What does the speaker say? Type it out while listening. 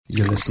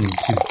You're listening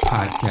to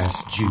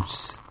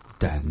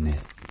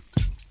podcastjuice.net.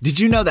 Did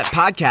you know that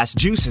Podcast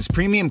Juice is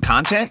premium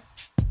content?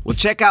 Well,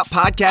 check out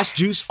Podcast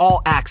Juice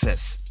All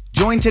Access.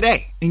 Join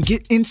today and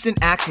get instant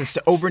access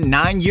to over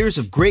 9 years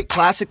of great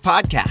classic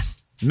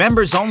podcasts,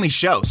 members-only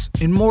shows,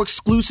 and more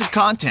exclusive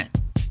content.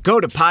 Go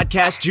to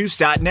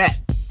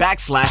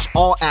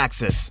podcastjuice.net/all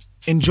access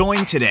and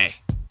join today.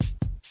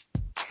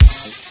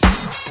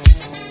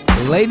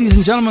 Ladies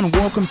and gentlemen,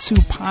 welcome to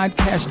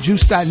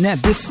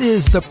podcastjuice.net. This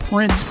is the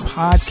Prince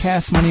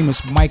Podcast. My name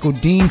is Michael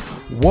Dean.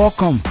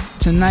 Welcome.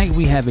 Tonight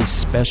we have a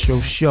special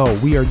show.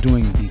 We are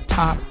doing the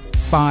top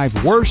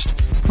 5 worst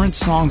Prince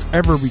songs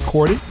ever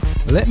recorded.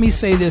 Let me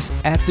say this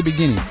at the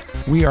beginning.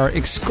 We are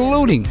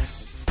excluding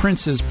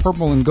Prince's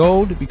Purple and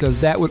Gold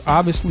because that would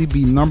obviously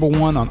be number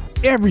 1 on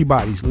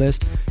everybody's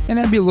list, and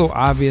that'd be a little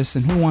obvious,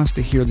 and who wants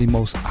to hear the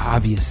most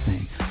obvious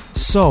thing?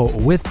 So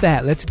with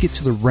that, let's get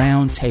to the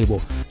round table.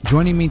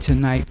 Joining me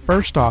tonight,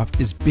 first off,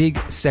 is Big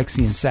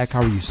Sexy and Sack.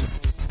 How are you, sir?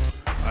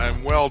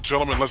 I'm well,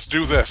 gentlemen. Let's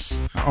do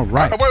this. All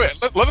right. Wait.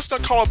 Let us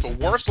not call it the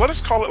worst. Let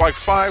us call it like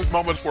 5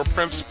 moments where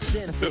Prince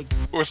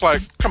was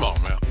like, come on,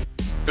 man.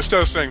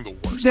 Instead of saying the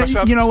worst.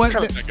 You know what?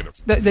 Kind of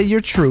negative. That you're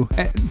true.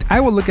 I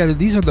will look at it.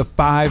 These are the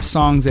 5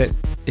 songs that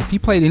if he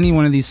played any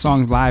one of these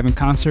songs live in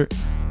concert,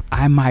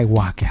 I might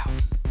walk out.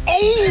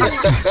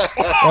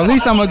 Oh! Or at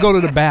least I'm gonna go to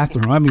the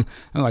bathroom. I'm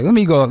like, let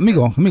me go over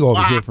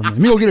here for a minute.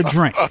 Let me go get a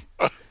drink.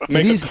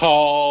 Make a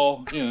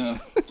call,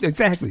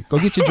 Exactly. Go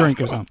get your drink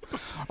or something.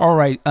 All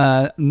right.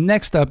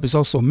 Next up is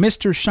also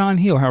Mr. Sean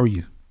Hill. How are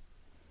you?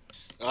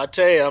 I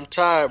tell you, I'm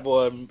tired,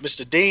 boy.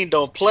 Mr. Dean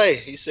don't play.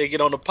 He said,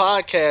 get on the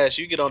podcast.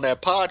 You get on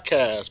that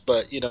podcast.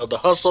 But, the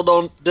hustle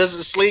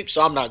doesn't sleep,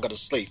 so I'm not going to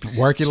sleep.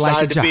 Work it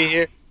like a job. Excited to be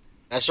here.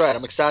 That's right.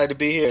 I'm excited to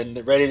be here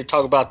and ready to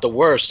talk about the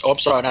worst. Oh, I'm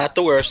sorry, not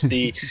the worst.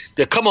 The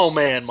come on,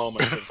 man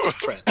moment of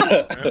Prince.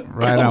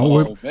 Right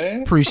on.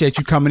 We appreciate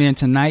you coming in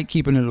tonight,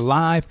 keeping it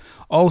alive.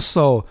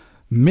 Also,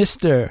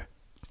 Mr.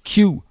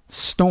 Q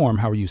Storm.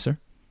 How are you, sir?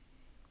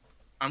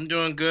 I'm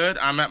doing good.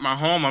 I'm at my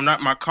home. I'm not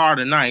in my car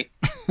tonight,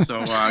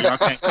 so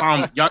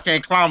y'all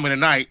can't clown me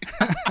tonight.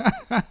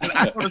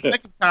 For the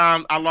second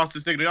time, I lost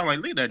the signal. I'm like,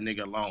 leave that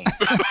nigga alone.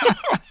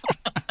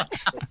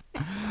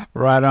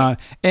 Right on.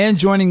 And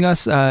joining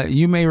us,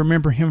 you may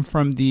remember him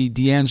from the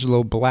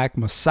D'Angelo Black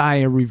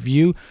Messiah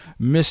review,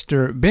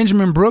 Mr.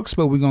 Benjamin Brooks,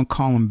 but we're gonna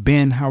call him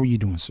Ben. How are you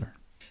doing, sir?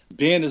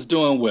 Ben is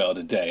doing well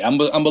today. I'm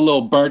a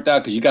little burnt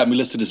out because you got me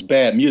listening to this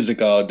bad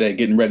music all day,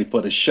 getting ready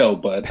for the show.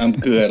 But I'm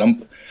good.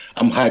 I'm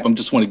hype. I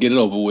just want to get it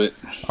over with.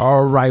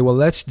 All right. Well,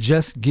 let's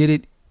just get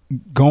it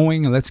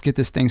going and let's get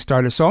this thing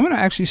started. So I'm going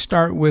to actually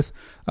start with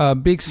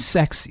Big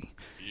Sexy.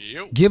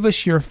 Yep. Give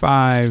us your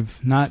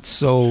 5 not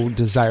so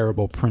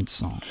desirable Prince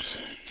songs.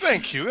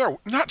 Thank you. They're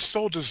not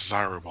so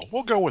desirable.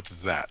 We'll go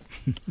with that.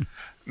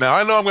 Now,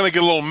 I know I'm going to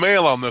get a little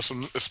mail on this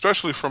one,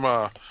 especially from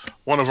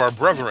one of our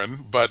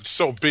brethren, but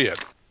so be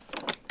it.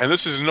 And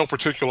this is in no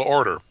particular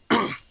order.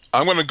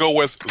 I'm going to go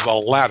with The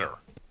Ladder.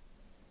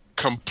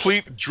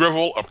 Complete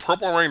drivel, a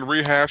Purple Rain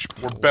rehash.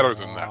 We're better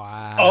than that.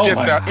 Wow. Get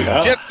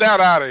that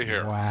out of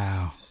here.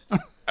 Wow.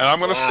 And I'm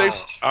gonna stay.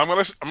 I'm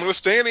gonna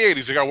stay in the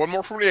 '80s. I got one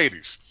more from the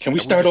 '80s. Can we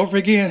start over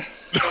again?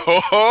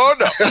 Oh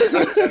no!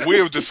 We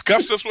have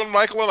discussed this one,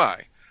 Michael and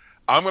I.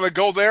 I'm gonna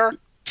go there.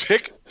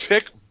 Tick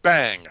tick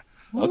bang.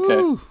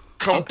 Okay.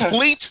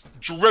 Complete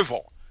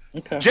drivel.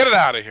 Okay. Get it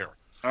out of here.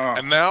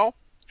 And now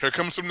here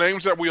come some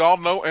names that we all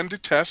know and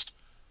detest.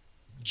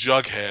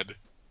 Jughead.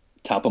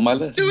 Top of my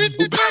list.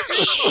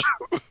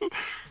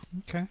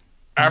 Okay.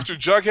 After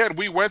Jughead,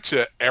 we went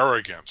to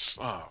Arrogance.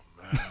 Oh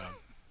man.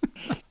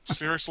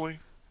 Seriously?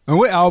 And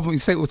what album?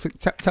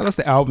 Tell us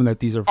the album that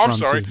these are from. I'm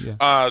sorry. Too.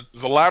 Yeah.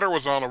 The Ladder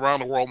was on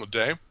Around the World in a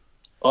Day.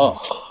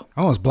 Oh.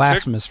 Almost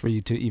blasphemous for you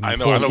to even. I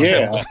know.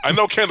 Yeah. I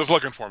know. Ken is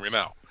looking for me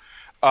now.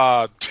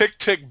 Tick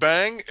Tick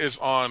Bang is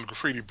on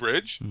Graffiti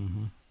Bridge.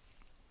 Mm-hmm.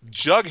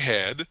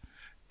 Jughead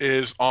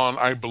is on,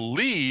 I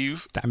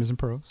believe, Diamonds and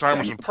Pearls.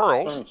 Diamonds and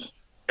Pearls.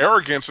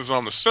 Arrogance is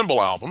on the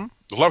Symbol album,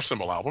 the Love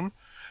Symbol album.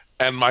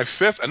 And my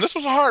 5th, and this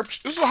is a hard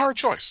choice. This is a hard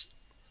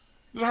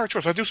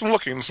choice. I do some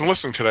looking and some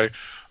listening today,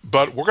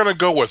 but we're gonna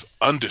go with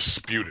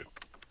Undisputed.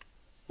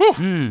 Woo.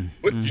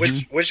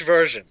 Which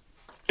version?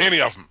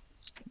 Any of them.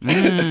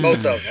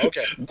 Both of them.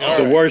 Okay.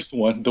 The worst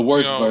one. The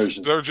worst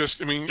version. They're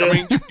just. I mean,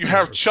 you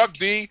have Chuck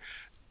D,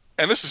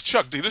 and this is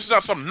Chuck D. This is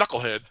not some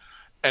knucklehead,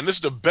 and this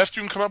is the best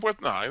you can come up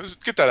with. Nah,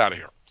 get that out of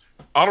here.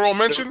 Honorable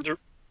mention. Go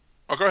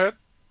ahead.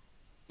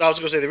 I was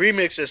going to say the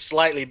remix is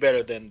slightly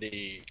better than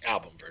the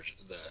album version,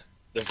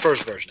 the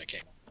first version that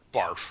came out.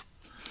 Barf.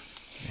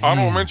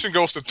 Honorable mention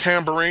goes to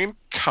Tambourine.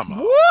 Come on.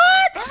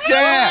 What?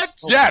 Yeah.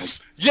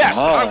 Yes.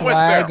 I went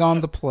Flag there. on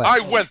the play.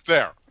 I went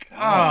there.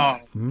 Oh,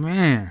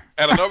 Man.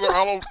 And another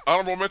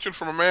honorable mention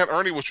from a man,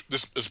 Ernie, which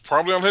this is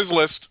probably on his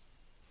list.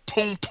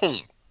 Poom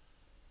Poom.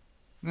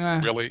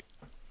 Really?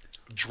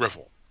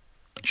 Drivel.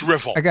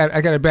 I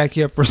got to back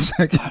you up for a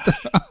second.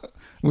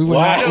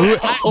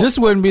 This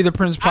wouldn't be the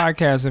Prince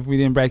podcast if we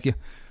didn't back you.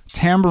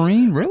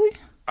 Tambourine, really?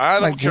 I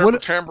don't care for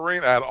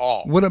Tambourine at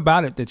all. What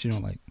about it that you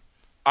don't like?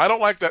 I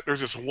don't like that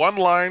there's this one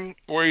line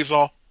where he's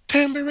all,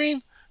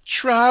 tambourine,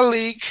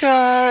 trolley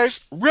cars.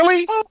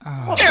 Really?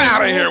 Oh. Get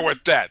out of here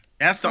with that.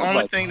 That's the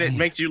only thing that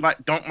makes you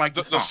don't like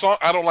the The song. song.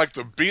 I don't like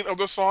the beat of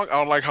the song. I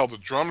don't like how the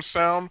drums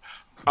sound.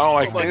 I don't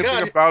like my anything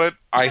God. about it.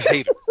 I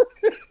hate it.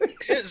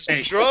 His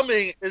Hey.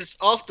 drumming is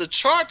off the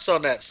charts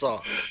on that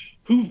song.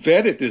 Who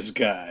vetted this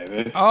guy,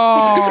 man?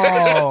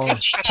 Oh,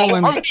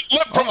 pulling. I'm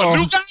flip from a Uh-oh.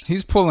 new guy.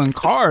 He's pulling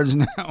cards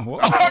now. Whoa.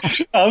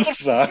 I'm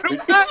sorry.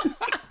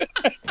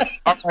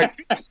 All right,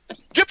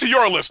 get to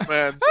your list,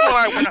 man.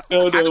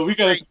 No, we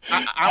got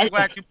I'm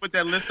glad you put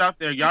that list out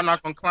there. Y'all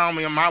not gonna clown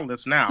me on my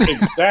list now.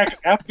 exactly.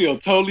 I feel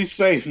totally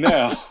safe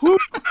now. Well,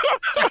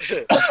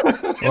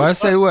 I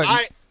say what.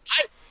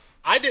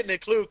 I didn't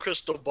include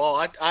Crystal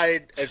Ball. I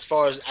as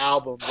far as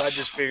albums, I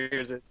just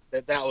figured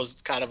that was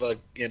kind of a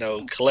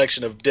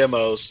collection of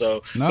demos.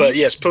 So, No. but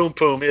yes, Poom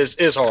Poom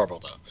is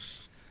horrible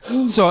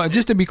though. So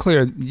just to be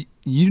clear,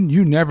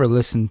 you never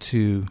listened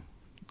to,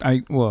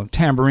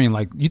 Tambourine.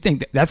 Like you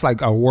think that's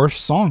like a worse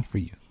song for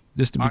you?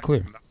 Just to be I clear.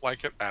 do not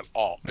like it at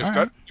all. If All that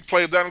right. you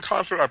played that in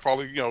concert, I'd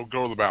probably go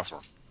to the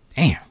bathroom.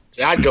 Damn.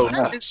 See, I'd go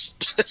nuts.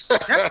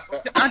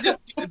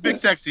 Big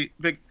Sexy,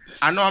 big.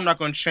 I know I'm not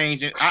going to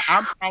change it.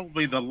 I'm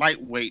probably the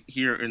lightweight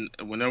here,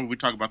 whenever we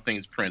talk about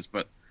things Prince.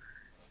 But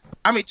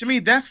I mean, to me,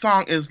 that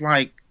song is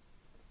like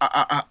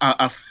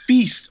a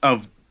feast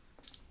of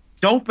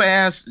dope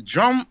ass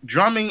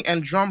drumming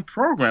and drum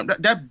program.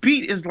 That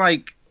beat is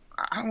like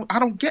I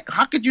don't get.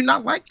 How could you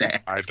not like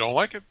that? I don't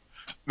like it.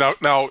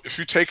 Now, if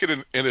you take it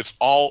and it's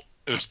all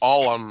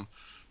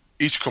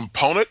each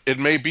component, it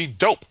may be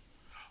dope,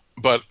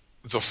 but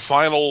the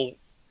final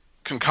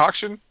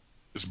concoction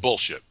is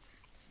bullshit.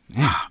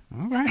 Yeah.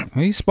 All right.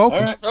 Well, he's spoken.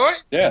 All right. All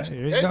right. Yeah. There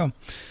you Hey, go.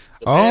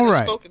 the man All has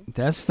right. spoken.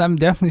 That's some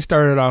definitely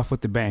started off with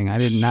the bang. I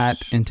did not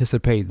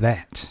anticipate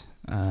that.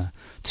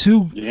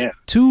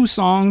 Two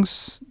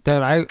songs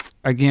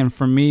that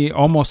for me,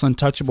 almost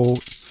untouchable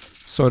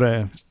sort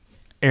of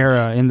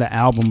era in the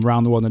album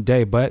Round the World in a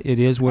Day, but it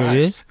is what it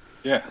is.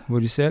 Yeah.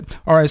 What you said.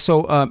 All right.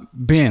 So,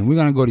 Ben, we're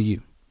going to go to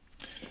you.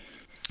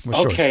 What's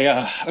yours? Okay.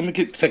 Let me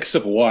take a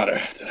sip of water.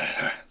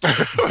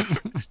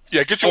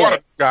 Yeah, get your water,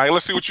 guy.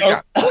 Let's see what you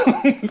got.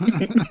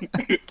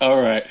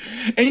 All right.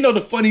 And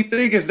the funny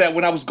thing is that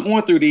when I was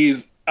going through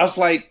these, I was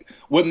like,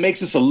 what makes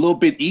this a little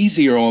bit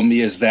easier on me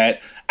is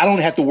that I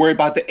don't have to worry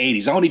about the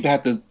 80s. I don't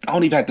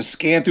even have to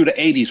scan through the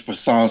 80s for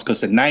songs,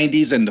 because the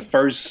 90s and the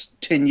first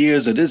 10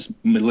 years of this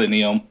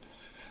millennium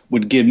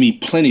would give me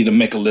plenty to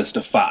make a list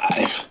of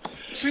 5.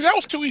 See, that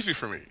was too easy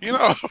for me.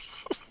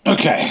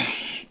 Okay.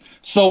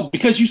 So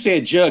because you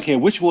said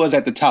Jughead, which was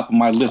at the top of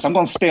my list, I'm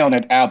going to stay on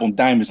that album,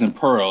 Diamonds and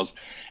Pearls.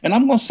 And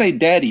I'm going to say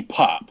Daddy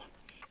Pop.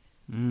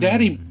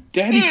 Daddy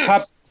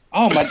Pop.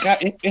 Oh, my God.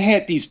 It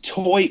had these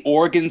toy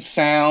organ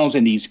sounds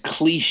and these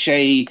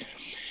cliche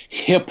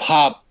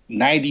hip-hop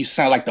 90s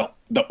sound, like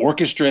the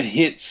orchestra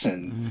hits.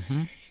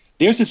 And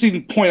there's this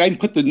even point, I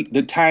didn't put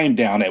the time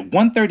down. At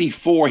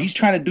 1:34, he's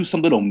trying to do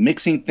some little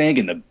mixing thing,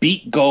 and the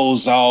beat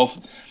goes off.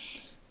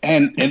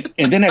 And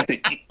then at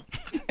the...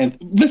 And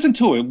listen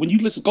to it. When you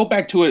go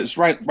back to it, it's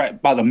right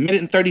about 1 minute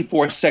and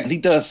 34 seconds. He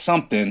does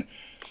something,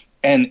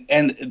 and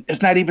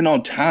it's not even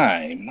on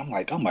time. And I'm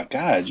like, oh my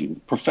God, you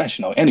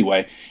professional.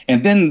 Anyway,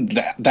 and then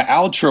the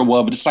outro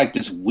of it, it's like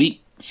this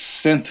weak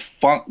synth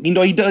funk.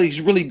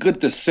 He's really good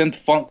at the synth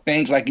funk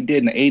things like he did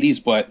in the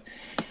 80s, but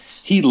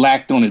he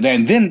lacked on it.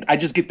 And then I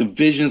just get the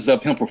visions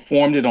of him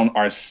performing it on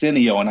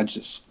Arsenio, and I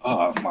just,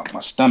 my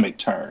stomach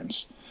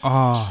turns.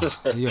 Oh,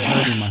 you're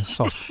hurting my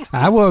soul.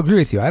 I will agree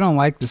with you. I don't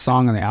like the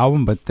song on the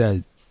album, but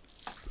the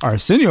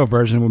Arsenio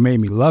version would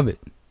made me love it.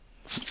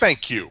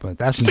 Thank you. But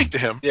that's Speak to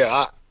him.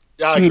 Yeah,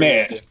 I agree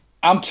Man, with you.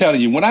 I'm telling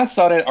you, when I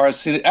saw that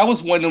Arsenio, that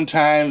was one of them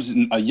times,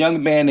 a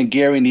young man in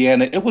Gary,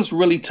 Indiana, it was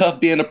really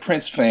tough being a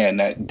Prince fan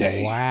that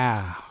day.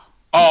 Wow.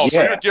 Oh,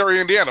 so Yeah. you're Gary,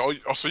 Indiana.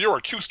 Oh, so you're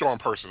a Q-Storm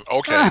person.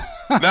 Okay.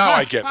 Now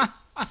I get it.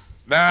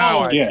 Now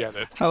I yeah. get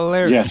it.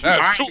 Hilarious. Yes.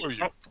 That's two of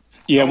you.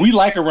 Yeah, we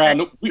liked around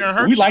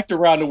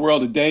the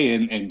world today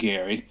in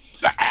Gary.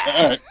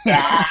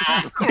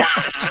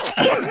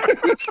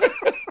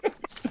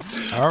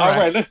 All All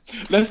right,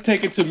 let's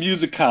take it to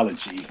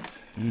musicology.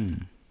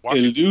 Watch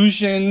it.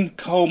 Illusion,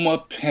 Coma,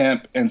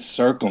 Pimp, and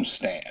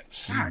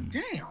Circumstance. God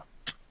damn.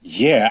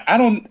 Yeah,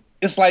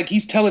 it's like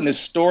he's telling this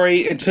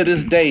story, and to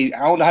this day,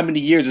 I don't know how many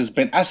years it's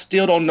been, I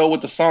still don't know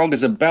what the song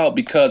is about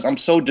because I'm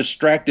so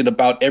distracted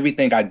about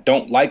everything I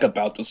don't like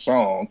about the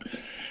song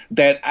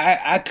that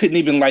I couldn't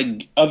even,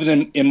 other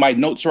than in my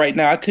notes right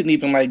now, I couldn't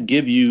even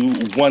give you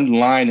one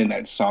line in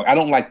that song. I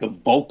don't like the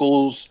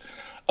vocals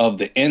of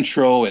the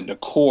intro and the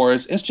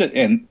chorus. It's just,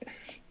 and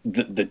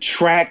the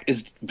track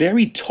is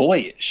very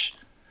toyish.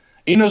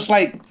 It's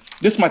like,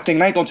 this is my thing,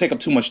 and I ain't gonna take up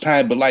too much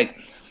time, but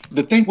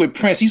the thing with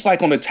Prince, he's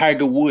on the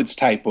Tiger Woods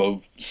type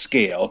of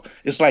scale.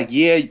 It's like,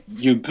 yeah,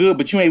 you're good,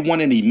 but you ain't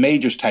won any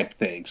majors type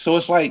thing. So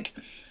it's like,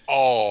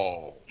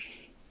 Oh,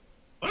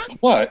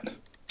 what?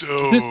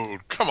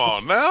 dude, come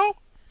on now.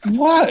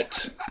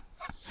 What?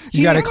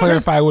 You got to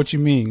clarify what you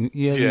mean.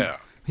 Yeah.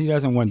 He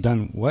hasn't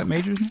done what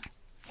majors?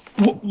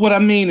 What I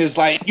mean is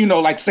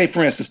say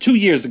for instance, 2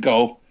 years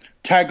ago,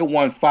 Tiger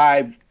won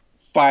 5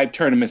 5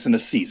 tournaments in a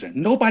season.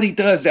 Nobody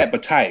does that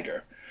but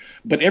Tiger.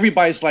 But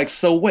everybody's like,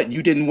 so what?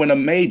 You didn't win a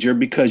major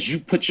because you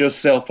put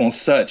yourself on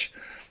such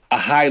a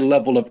high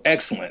level of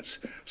excellence.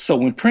 So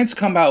when Prince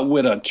come out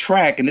with a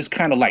track and it's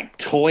kind of like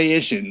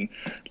toyish and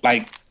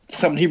like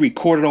something he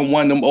recorded on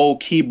one of them old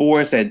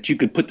keyboards that you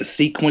could put the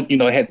sequence, you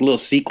know, it had little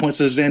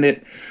sequences in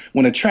it.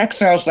 When a track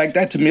sounds like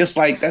that, to me, it's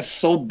like that's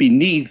so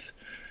beneath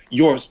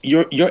your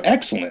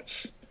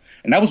excellence.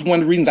 And that was one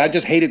of the reasons I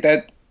just hated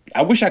that.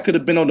 I wish I could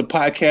have been on the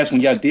podcast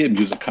when y'all did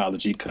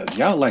Musicology, because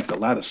y'all liked a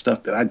lot of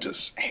stuff that I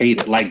just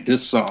hated, like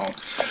this song.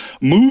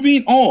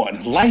 Moving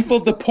on, Life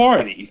of the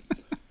Party.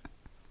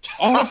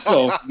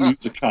 Also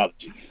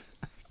Musicology.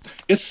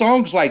 It's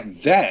songs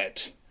like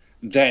that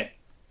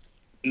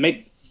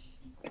make...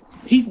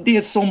 He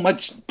did so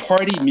much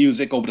party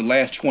music over the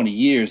last 20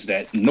 years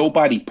that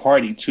nobody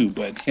partied to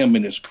but him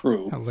and his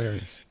crew.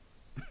 Hilarious.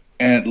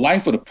 And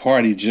Life of the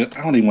Party, just,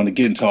 I don't even want to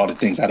get into all the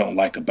things I don't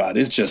like about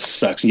it. It just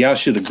sucks. Y'all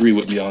should agree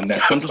with me on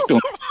that. So I'm just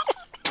going.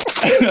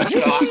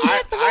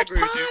 I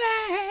agree with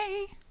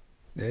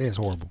you. It is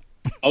horrible.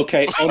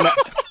 Okay,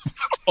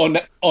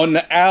 on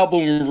the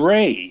album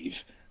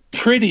Rave,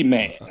 Pretty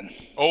Man.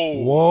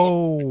 Oh,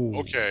 Whoa.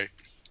 okay.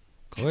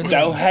 Go ahead.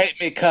 Don't hate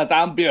me because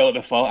I'm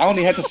beautiful. I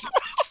only had to.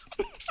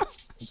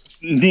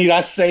 Need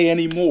I say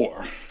any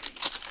more?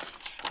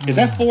 Is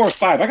that 4 or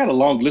 5? I got a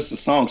long list of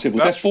songs here.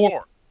 Was That's that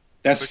 4?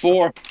 That's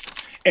 4.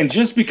 And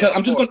just because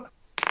I'm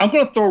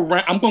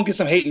gonna get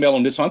some hate mail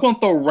on this one. I'm gonna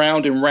throw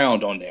Round and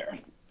Round on there.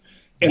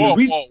 And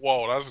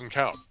Whoa, that doesn't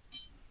count.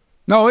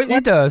 No,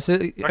 it does.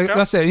 Like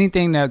I said,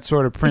 anything that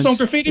sort of Prince, on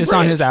Graffiti it's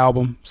on Bridge. his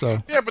album.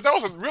 So Yeah, but that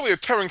was really a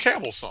Terran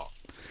Campbell song.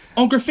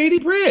 On Graffiti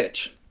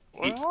Bridge.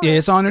 Well, yeah,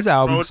 it's on his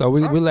album. So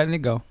we're letting it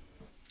go.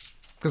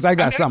 Because I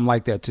got something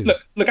like that too.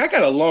 Look, I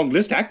got a long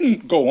list. I can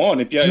go on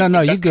if you.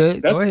 No, you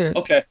good. Go ahead.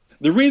 Okay.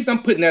 The reason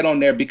I'm putting that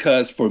on there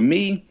because for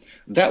me,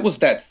 that was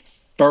that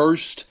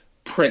first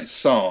Prince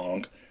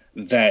song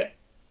that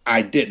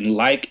I didn't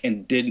like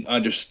and didn't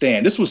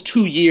understand. This was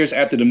 2 years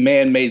after the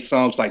man made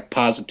songs like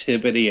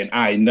Positivity and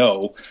I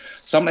Know.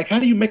 So I'm like, how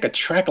do you make a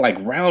track like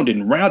Round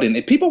and Round?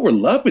 And people were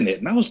loving it.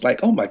 And I was like,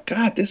 oh my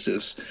God, this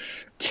is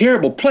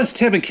terrible. Plus,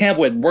 Tevin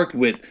Campbell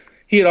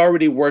had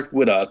already worked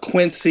with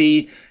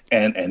Quincy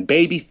and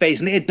Babyface,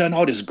 and they had done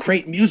all this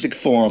great music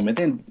for him. And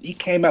then he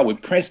came out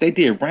with Prince. They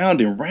did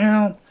Round and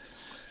Round.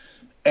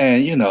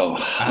 And, you know.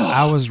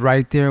 I was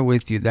right there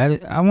with you.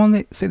 I want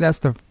to say that's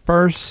the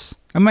first,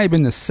 it might have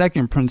been the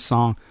second Prince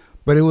song,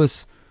 but it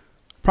was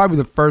probably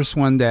the first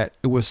one that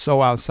it was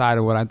so outside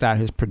of what I thought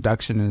his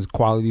production and his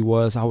quality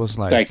was. I was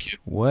like, Thank you.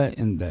 What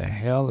in the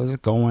hell is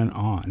going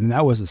on? And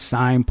that was a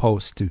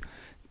signpost to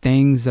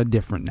things are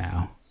different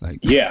now. Like,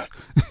 yeah,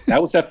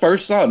 that was that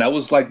first song. That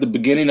was like the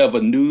beginning of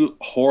a new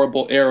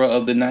horrible era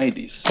of the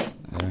 90s.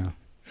 Yeah.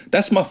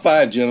 That's my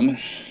 5, gentlemen.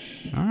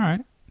 All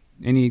right.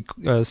 Any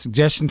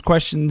suggestions,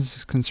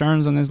 questions,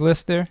 concerns on this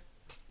list there?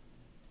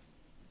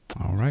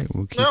 All right,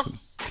 we'll keep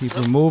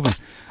it moving.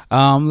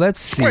 Let's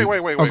see.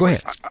 Wait. Oh, go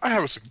ahead. I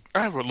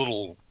have a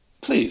little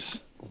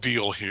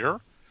deal here.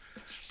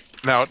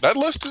 Now that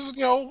list is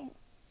a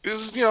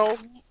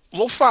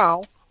little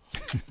foul,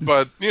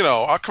 but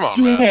come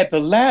on, man. You had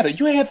the ladder.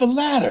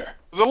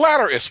 The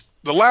ladder is.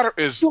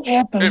 You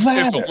had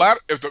the ladder.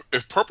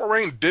 If Purple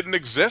Rain didn't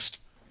exist,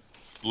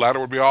 the ladder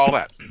would be all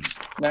that.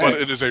 Right. But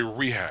it is a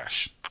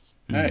rehash.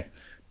 All right.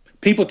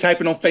 People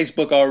typing on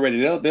Facebook already.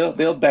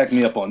 They'll back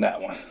me up on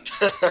that one.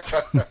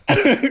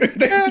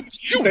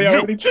 they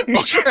already took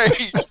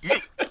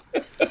it.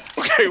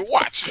 Okay,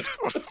 watch.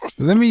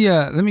 Let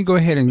me go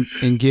ahead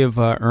and give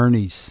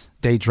Ernie's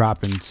day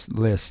droppings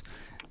list.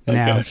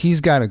 Now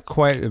he's got a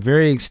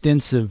very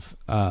extensive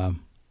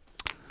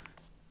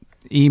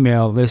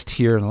email list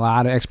here and a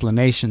lot of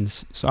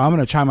explanations. So I'm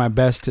going to try my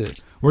best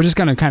we're just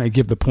going to kind of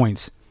give the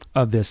points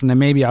of this, and then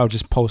maybe I'll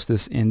just post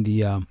this in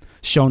the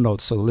show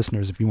notes so the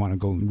listeners, if you want to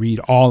go and read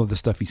all of the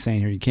stuff he's saying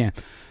here, you can.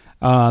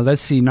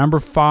 Let's see, number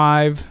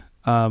 5,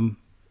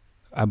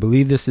 I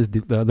believe this is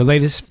the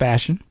latest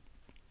fashion,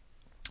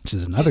 which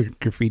is another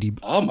Graffiti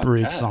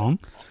Bridge song.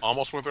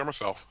 Almost went there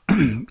myself.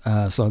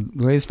 So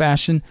the latest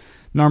fashion.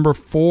 Number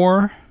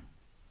 4,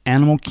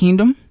 Animal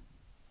Kingdom.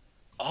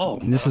 Oh,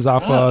 and this is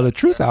off the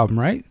Truth album,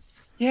 right?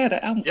 Yeah,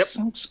 the album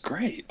sounds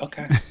great.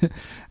 Okay.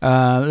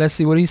 Let's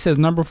see what he says.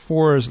 Number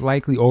 4 is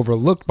likely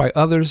overlooked by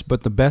others,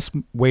 but the best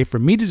way for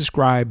me to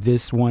describe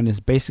this one is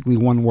basically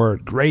one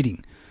word: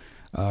 grating.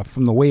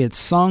 From the way it's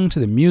sung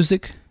to the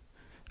music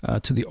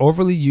to the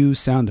overly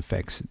used sound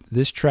effects.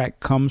 This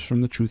track comes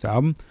from the Truth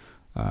album,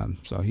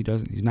 so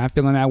he's not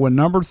feeling that one.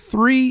 Number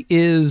 3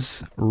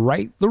 is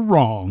Right the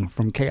Wrong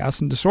from Chaos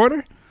and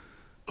Disorder.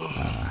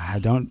 I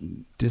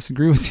don't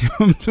disagree with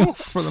you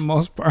for the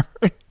most part.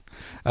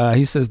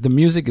 He says the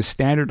music is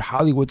standard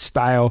Hollywood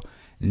style,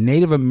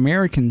 Native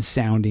American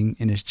sounding,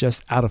 and is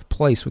just out of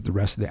place with the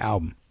rest of the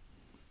album.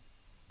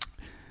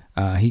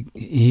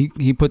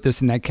 He put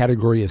this in that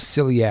category of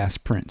silly ass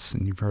Prince,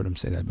 and you've heard him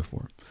say that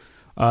before.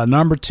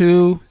 Number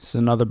 2 is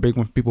another big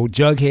one for people.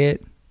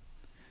 Jughead.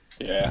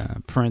 Yeah.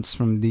 Prince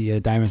from the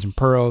Diamonds and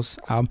Pearls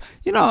album.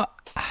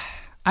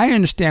 I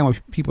understand why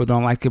people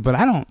don't like it, but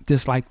I don't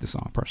dislike the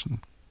song personally.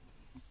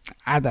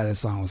 I thought the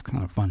song was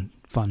kind of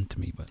fun to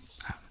me, but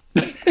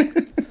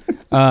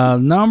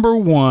number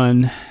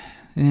one,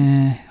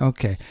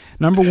 okay.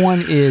 Number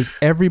one is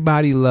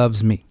 "Everybody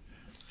Loves Me."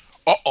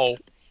 Uh-oh.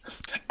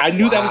 I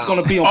knew that was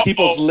going to be on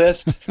people's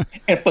list,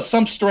 and for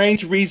some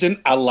strange reason,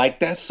 I like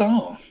that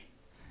song.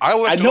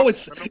 I know it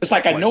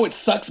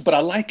sucks, but I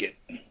like it.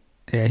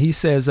 Yeah, he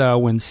says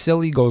when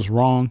silly goes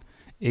wrong,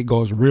 it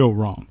goes real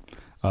wrong.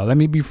 Let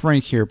me be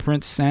frank here.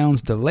 Prince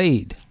sounds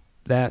delayed.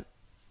 That's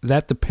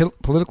the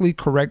politically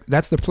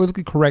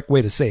correct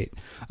way to say it.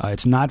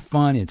 It's not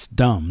fun. It's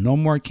dumb. No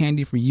More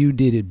Candy for You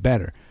did it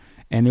better,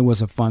 and it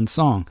was a fun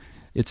song.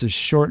 It's a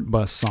short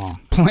bus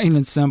song, plain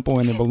and simple,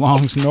 and it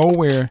belongs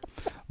nowhere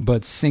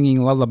but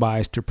singing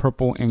lullabies to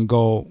Purple and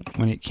Gold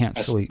when it can't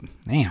sleep.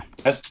 Damn.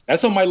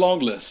 That's on my long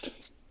list.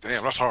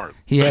 Damn, that's hard.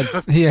 He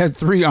had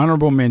 3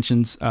 honorable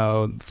mentions.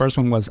 First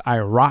one was I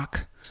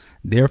Rock,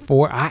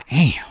 Therefore I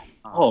Am.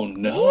 Oh,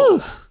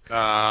 no.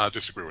 I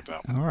disagree with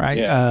that. All right.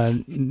 Yeah.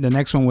 The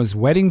next one was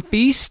Wedding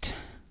Feast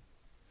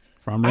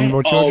from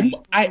Rainbow Children.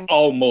 I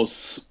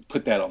almost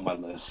put that on my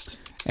list.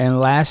 And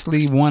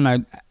lastly, one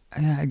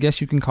I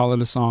guess you can call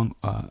it a song.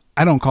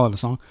 I don't call it a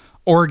song.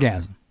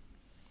 Orgasm.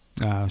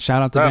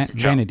 Shout out to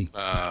Vanity.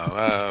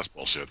 That's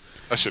bullshit.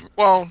 That shouldn't.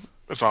 Well,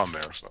 it's on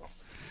there, so.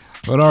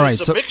 But all right,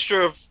 it's a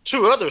mixture of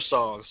 2 other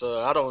songs, so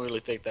I don't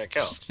really think that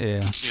counts.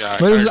 Yeah.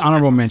 But it was an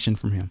honorable mention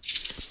from him.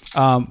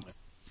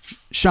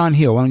 Sean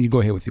Hill, why don't you go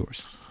ahead with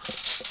yours?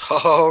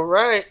 All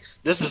right.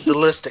 This is the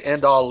list to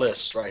end all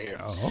lists right here.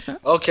 Oh, okay.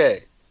 Okay.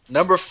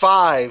 Number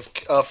 5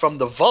 from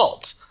The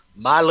Vault,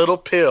 My Little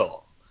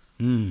Pill.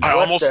 I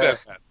almost said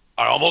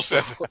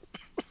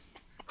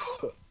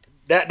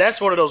that. That's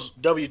one of those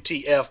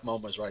WTF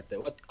moments right there.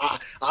 I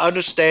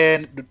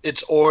understand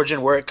its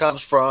origin, where it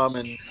comes from,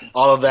 and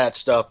all of that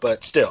stuff,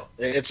 but still,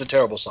 it's a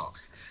terrible song.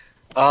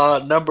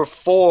 Number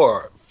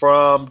 4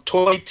 from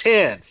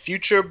 2010,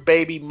 Future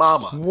Baby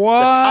Mama.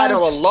 What?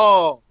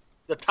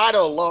 The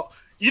title alone.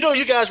 You know,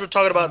 you guys were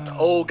talking about the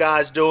old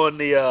guys doing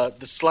the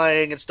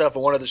slang and stuff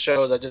in one of the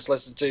shows I just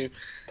listened to.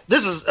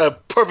 This is a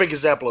perfect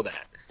example of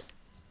that.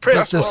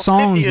 Prince, the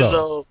song, 50 years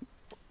though. old.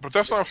 But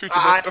that's not Future.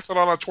 That's not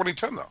on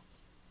 2010 though.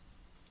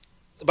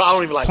 But I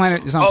don't even like the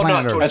song. It's on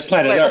Planet Earth. That's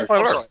Planet Earth.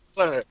 I'm sorry,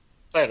 Planet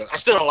Earth. I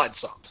still don't like the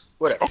song.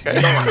 Whatever.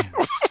 Okay.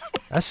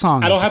 That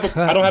song. I don't have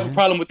a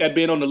problem with that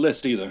being on the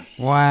list either.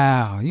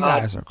 Wow, you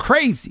guys are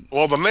crazy.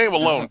 Well, the name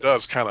alone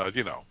does kind of,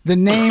 The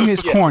name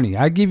is corny.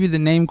 I give you the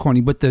name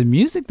corny, but the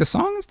music, the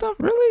song and stuff,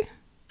 really?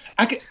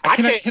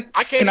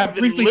 Can I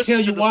briefly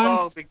tell you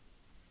why?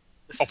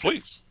 Oh,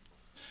 please.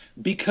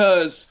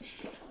 Because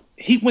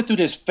he went through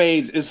this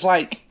phase. It's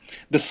like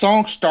the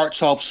song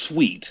starts off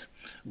sweet,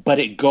 but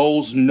it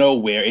goes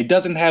nowhere. It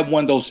doesn't have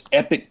one of those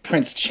epic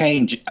Prince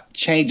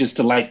changes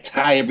to like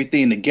tie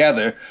everything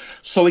together.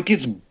 So it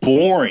gets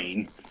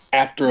boring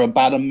after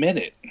about a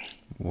minute.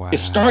 Wow. It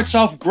starts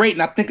off great,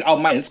 and I think, oh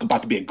man, it's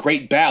about to be a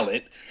great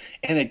ballad,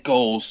 and it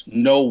goes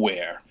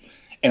nowhere.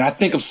 And I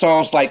think of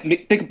songs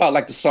think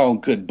about the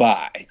song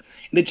Goodbye.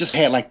 And it just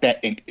had like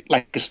that,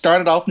 like it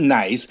started off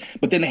nice,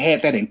 but then it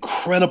had that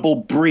incredible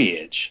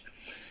bridge.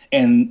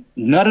 And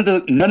none of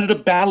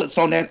the ballads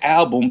on that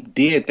album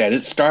did that.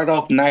 It started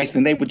off nice,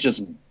 and they were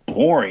just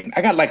boring.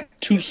 I got like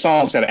 2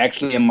 songs that are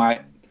actually in my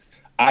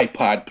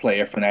iPod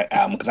player from that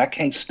album because I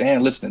can't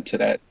stand listening to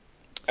that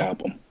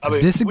album. I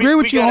disagree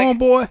with you,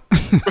 homeboy.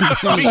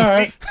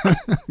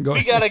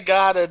 We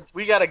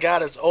got a guy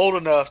that's old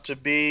enough to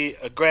be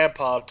a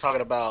grandpa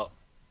talking about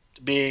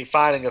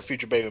finding a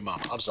future baby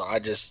mama. I'm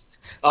sorry,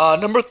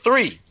 number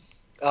 3.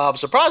 I'm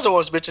surprised no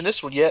one's mentioned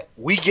this one yet.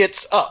 We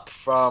Gets Up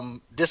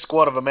from Disc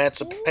 1 of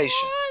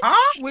Emancipation.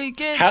 Huh? We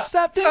get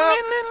up.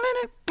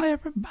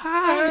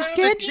 Everybody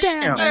get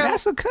down.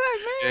 That's a cut,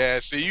 man. Yeah,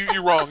 see,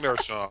 you're wrong there,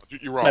 Sean.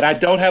 You're wrong. But I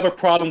don't have a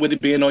problem with it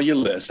being on your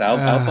list. I'll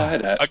buy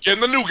that. Again,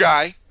 the new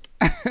guy.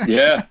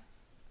 Yeah.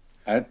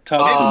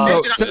 Tell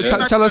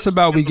us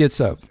about We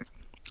Gets Up.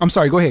 I'm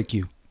sorry, go ahead,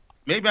 Q.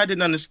 Maybe I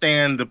didn't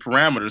understand the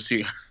parameters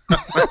here.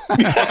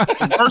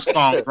 The first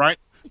song, right?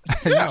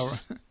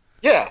 Yes.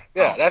 Yeah,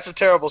 that's a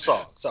terrible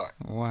song. Sorry.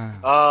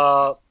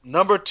 Wow.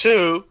 Number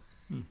 2,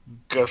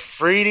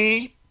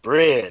 Graffiti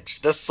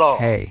Bridge, the song.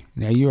 Hey,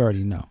 now you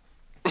already know.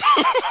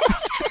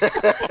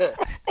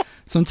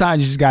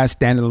 Sometimes you just gotta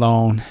stand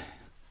alone,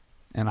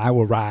 and I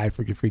will ride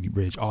for Graffiti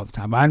Bridge all the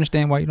time. But I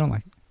understand why you don't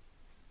like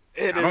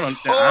it.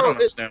 I don't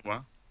understand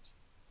why.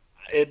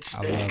 It's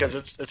because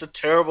it's a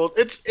terrible.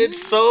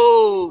 It's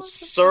so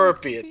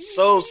syrupy. It's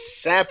so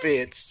sappy.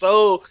 It's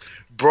so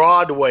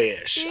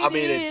Broadway-ish.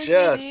 It is.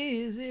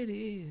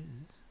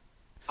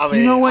 I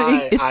mean, you know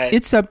what?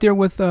 It's up there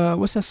with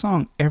what's that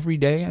song? Every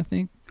Day, I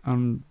think,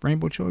 on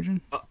Rainbow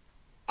Children.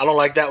 I don't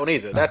like that one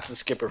either. That's a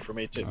skipper for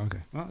me too. Okay,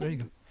 well there you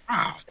go.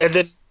 And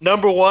then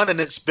number 1, and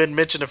it's been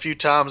mentioned a few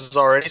times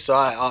already, so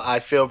I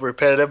feel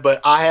repetitive,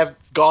 but I have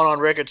gone on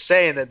record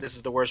saying that this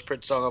is the worst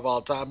Prince song of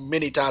all time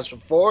many times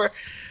before.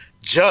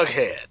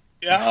 Jughead.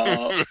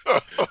 Yeah.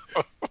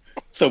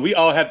 So we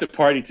all have to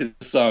party to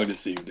the song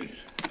this evening.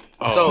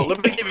 So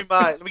let me give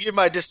you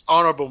my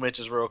dishonorable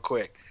mentions real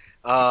quick.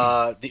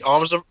 The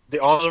Arms of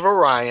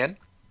Orion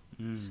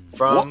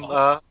from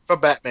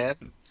Batman.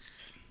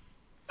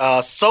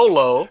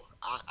 Solo,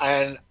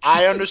 and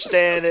I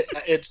understand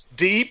it's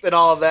deep and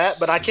all of that,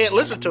 but I can't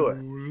listen to it.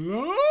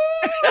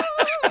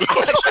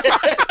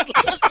 I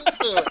can't listen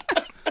to it.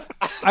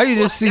 I can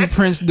just see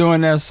Prince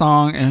doing that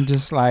song and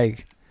just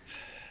like,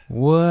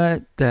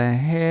 what the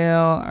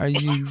hell are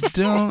you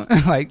doing?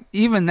 Like,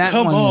 even that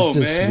Come one is on,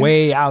 just man.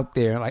 way out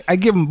there. Like, I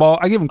give him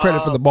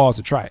credit for the balls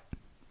to try it.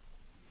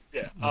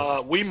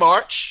 Yeah, We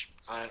March.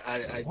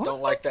 I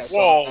don't like that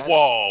song.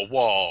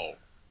 Whoa.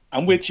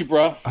 I'm with you,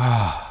 bro.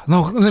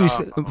 No, let me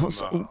say,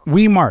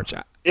 We March.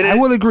 I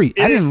will agree.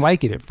 I didn't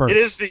like it at first.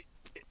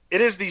 It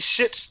is the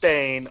shit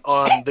stain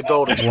on the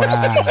Golden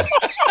Child.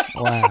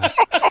 Wow.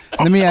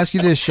 Let me ask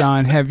you this,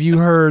 Sean. Have you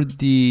heard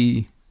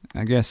the,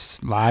 I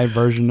guess, live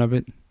version of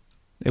it?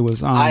 It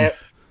was on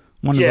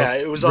one of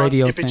the it was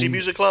radio on MPG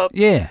Music Club.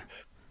 Yeah.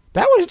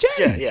 That was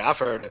jamming. Yeah, I've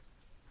heard it.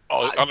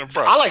 Oh, I'm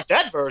impressed. I like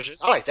that version.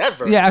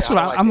 Yeah, that's what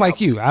I'm like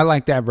you. I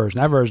like that version.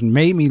 That version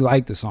made me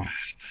like the song.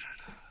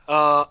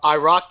 I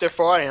Rock,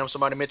 Therefore I Am.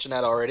 Somebody mentioned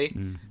that already.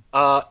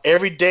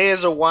 Every Day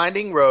is a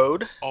Winding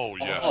Road. Oh,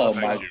 yes. Oh,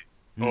 Thank you.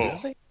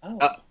 Really?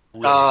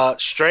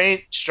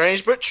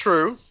 Strange But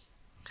True.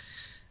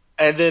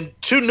 And then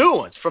two new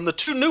ones from the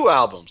two new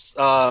albums.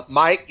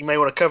 Mike, you may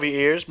want to cover your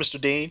ears, Mr.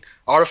 Dean.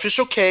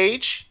 Artificial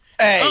Cage.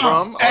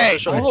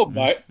 Artificial Oh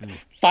my!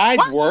 Five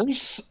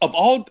worse.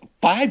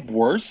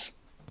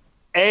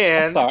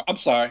 And I'm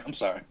sorry.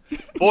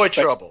 Boy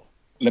Trouble.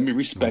 Let me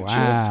respect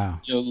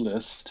your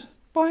list.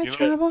 Boy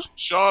Trouble.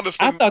 Sean,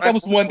 I thought that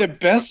was one of the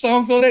best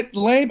songs on that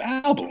lame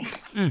album.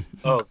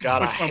 Oh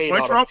God, I hate Boy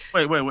all Trouble?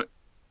 Wait.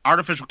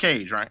 Artificial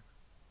Cage, right?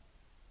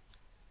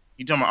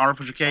 You talking about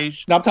Artificial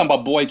Cage? No, I'm talking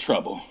about Boy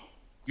Trouble.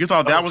 You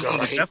thought that was God,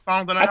 one of the best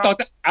songs on I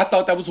that?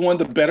 thought that was one of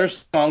the better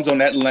songs on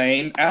that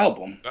lame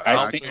album. The I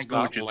album think is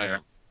not lame.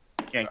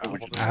 Can't go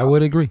with you. I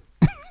would agree.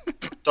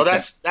 So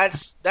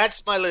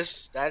that's my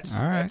list. All right.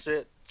 That's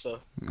it. So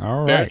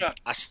All fair right. enough.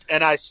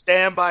 I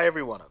stand by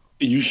every one of them,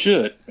 You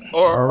should.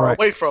 or All right.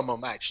 away from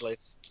them actually.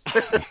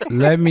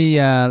 Let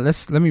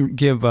me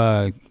give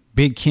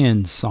Big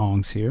Ken's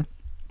songs here.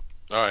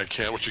 All right,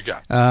 Ken, what you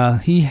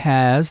got? He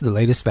has the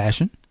latest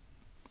fashion.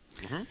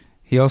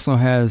 He also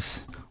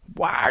has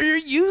Why Are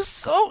You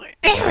So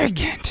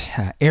Arrogant?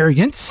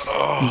 Arrogance.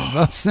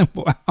 Love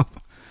Simple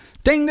album.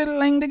 Ding ding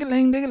ding ding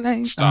ding ding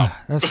ding. Stop.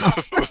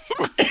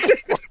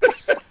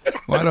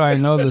 Why do I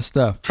know this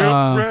stuff?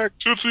 Correct.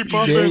 Tootsie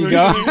Pop. there you baby.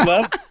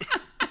 go.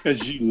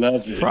 Because you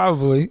love it.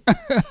 Probably.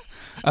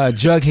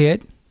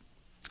 Jughead.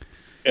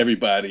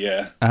 Everybody,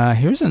 yeah.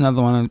 Here's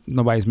another one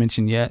nobody's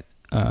mentioned yet.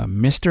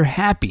 Mr.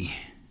 Happy.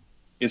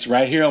 It's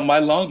right here on my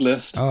long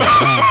list. Oh,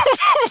 wow.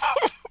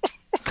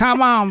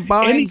 Come on,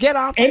 boy. Get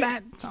off of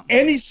that.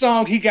 Any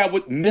song he got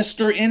with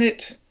Mr. in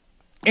it,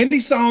 any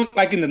song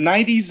like in the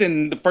 90s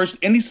and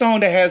any song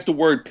that has the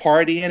word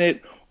party in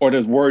it or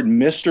the word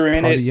Mr.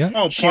 in Party, it. yeah.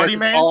 Oh, Party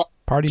Man?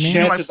 Party Man?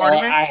 Chances Party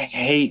are Man? I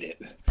hate it.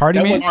 Party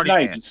that Man? wasn't Party the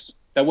Man. 90s.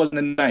 That wasn't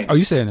the 90s. Oh,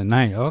 you said in the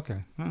 90s. Okay.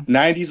 Huh.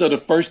 90s are the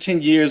first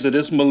 10 years of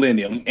this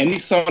millennium. Any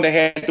song that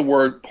had the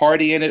word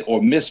party in it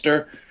or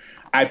Mr.,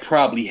 I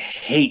probably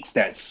hate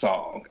that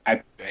song.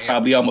 I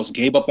probably almost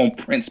gave up on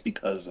Prince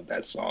because of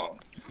that song.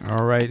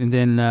 All right. And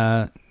then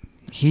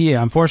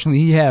unfortunately,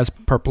 he has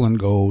Purple and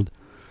Gold.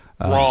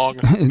 Wrong.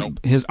 Nope.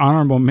 His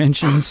honorable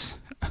mentions,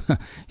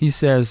 he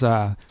says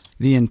the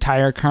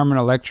entire Carmen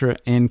Electra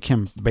and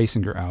Kim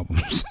Basinger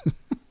albums.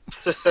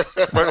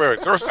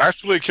 Wait. There's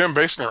actually a Kim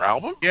Basinger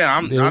album? Yeah,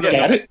 I'm There- not.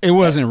 Got it? It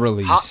wasn't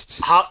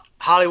released.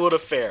 Hollywood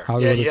Affair.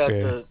 Hollywood you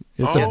Affair. have to. It's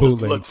you a have to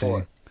bootleg look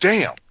for thing. it.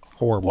 Damn.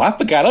 Horrible. Well, I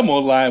forgot I'm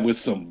online with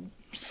some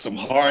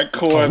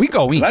hardcore. Oh, we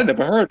go in. I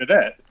never heard of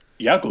that.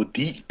 Y'all go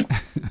deep.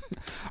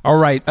 All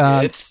right.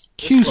 It's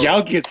Q-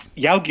 Y'all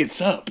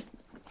gets up.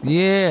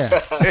 Yeah.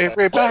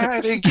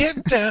 Everybody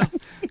get down.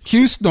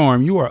 Q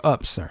Storm, you are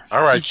up, sir.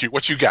 All right, Q,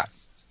 what you got?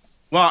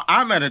 Well,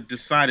 I'm at a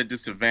decided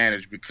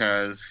disadvantage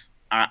because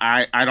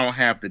I don't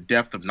have the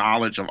depth of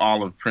knowledge of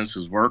all of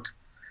Prince's work.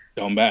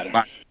 Don't matter.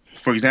 Like,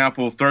 for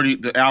example,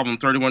 the album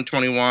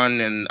 3121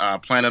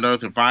 and Planet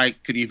Earth, if I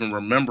could even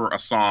remember a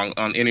song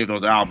on any of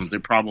those albums,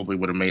 it probably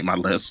would have made my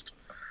list.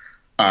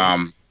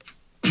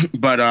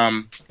 But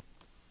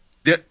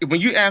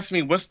when you ask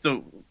me what's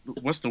the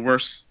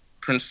worst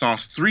Prince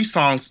songs, 3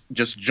 songs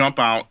just jump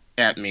out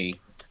at me,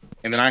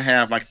 and then I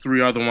have like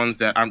 3 other ones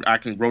that I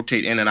can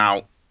rotate in and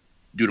out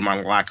due to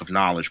my lack of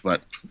knowledge.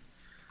 But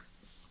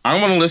I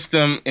want to list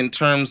them in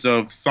terms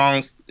of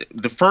songs.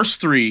 The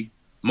first 3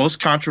 most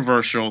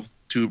controversial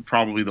to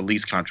probably the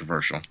least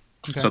controversial.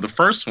 Okay. So the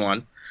first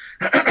one,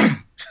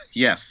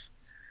 yes,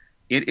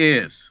 it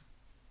is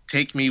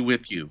 "Take Me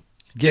With You."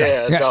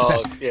 Yeah,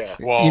 dog. Yeah.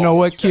 Whoa. You know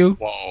what, Q?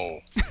 Whoa.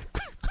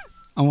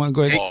 I want to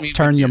go ahead Take me and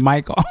turn with your you.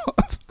 mic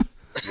off.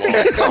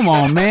 Come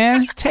on,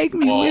 man. Take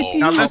me Whoa. with you.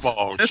 Now, Come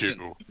on,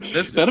 Q.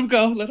 Listen, Let him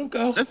go. Let him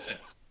go. listen.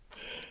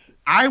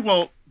 I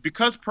will,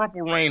 because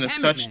Purple Rain is Damn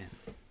it, such man.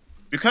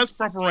 because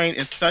Purple Rain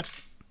is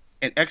such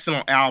an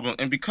excellent album,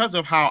 and because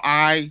of how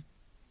I,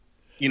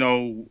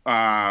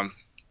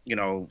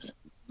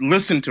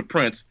 listen to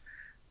Prince,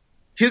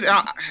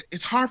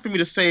 it's hard for me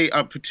to say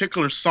a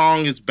particular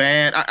song is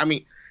bad. I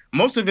mean,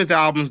 most of his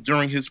albums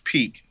during his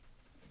peak,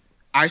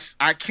 I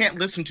can't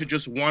listen to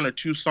just one or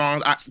two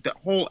songs. The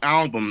whole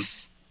album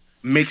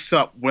makes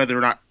up whether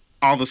or not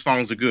all the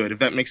songs are good, if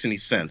that makes any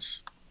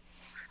sense.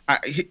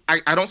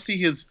 I don't see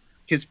his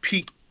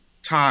peak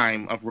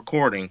time of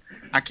recording.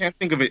 I can't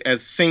think of it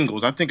as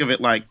singles. I think of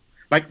it like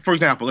for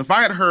example, if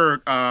I had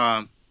heard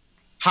Hot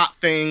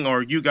Thing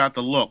or You Got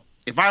the Look,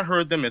 if I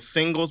heard them as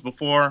singles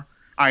before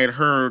I had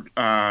heard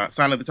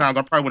Sign of the Times,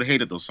 I probably would have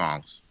hated those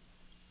songs.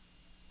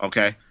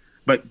 Okay?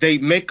 But they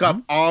make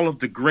up all of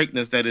the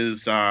greatness that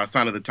is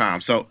Sign of the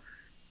Times. So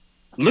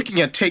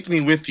looking at Take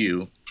Me With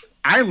You,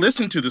 I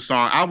listen to the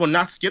song. I will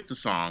not skip the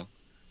song,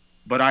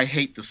 but I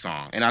hate the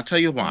song. And I'll tell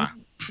you why.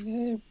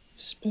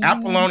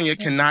 Apollonia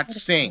cannot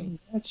sing.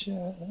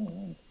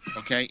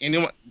 Okay?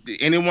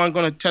 Anyone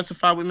going to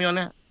testify with me on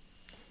that?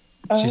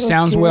 She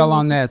sounds well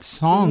on that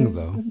song,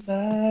 though.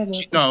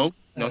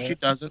 No, she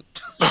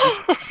doesn't.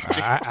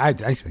 I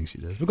think she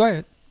does. But go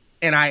ahead.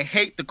 And I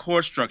hate the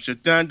chord structure.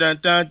 Dun, dun,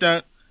 dun,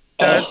 dun.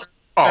 Dun,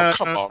 Oh,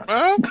 come on,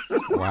 man.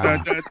 Wow.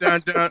 dun, dun,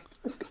 dun, dun.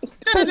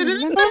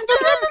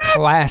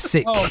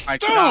 Classic. Oh, my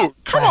God.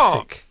 Dude, come on.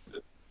 Classic.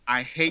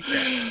 I hate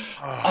that.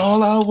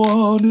 All I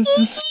want is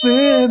to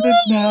spend the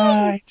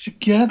night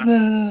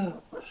together.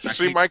 You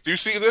see, Mike, do you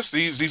see this?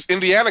 These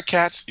Indiana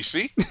cats, you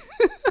see?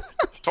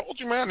 Told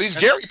you, man. These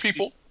Gary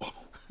people.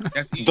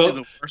 That's easily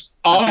the worst.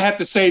 All I have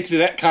to say to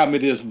that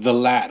comment is the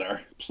latter,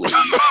 please.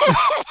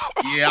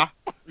 Yeah.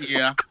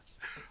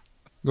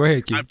 Go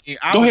ahead, Keith. I mean,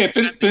 Go ahead,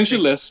 finish your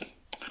list.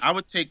 I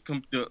would take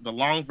the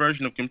long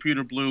version of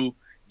Computer Blue,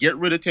 get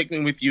rid of Take Me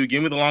With You,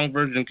 give me the long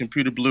version of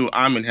Computer Blue,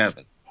 I'm in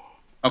heaven.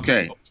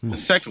 Okay, the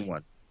second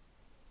one.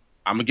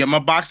 I'm going to get my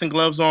boxing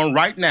gloves on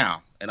right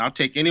now, and I'll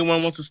take anyone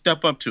who wants to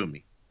step up to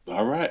me.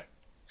 All right.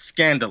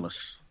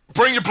 Scandalous.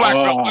 Bring your black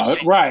belt.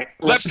 Let's go. Right.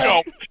 Let's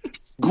go.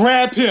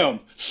 Grab him.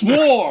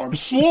 Swarm.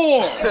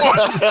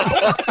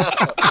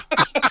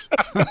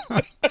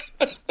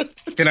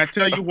 Can I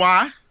tell you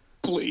why?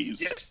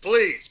 Please. Yes,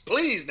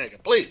 please,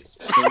 nigga, please.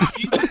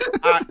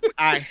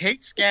 I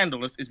hate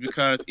Scandalous is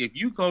because if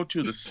you go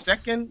to the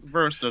second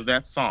verse of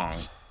that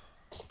song,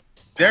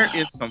 there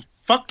is some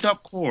fucked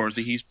up chords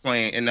that he's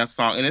playing in that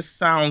song, and it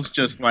sounds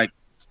just like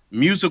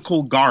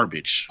musical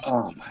garbage.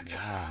 Oh, my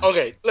God.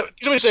 Okay,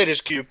 let me say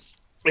this, Q.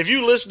 If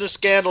you listen to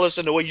Scandalous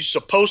in the way you're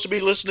supposed to be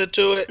listening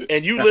to it,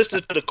 and you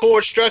listen to the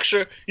chord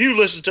structure, you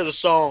listen to the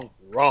song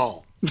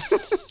wrong.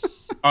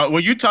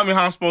 Well, you tell me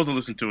how I'm supposed to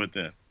listen to it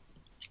then.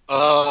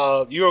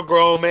 You're a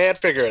grown man.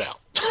 Figure it out.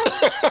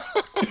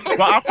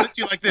 Well, I'll put it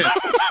to you like this.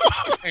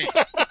 Hey,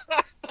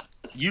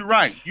 you're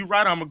right.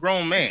 I'm a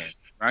grown man,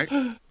 right?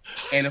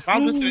 And if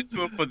I'm listening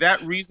to it for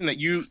that reason that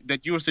you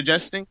were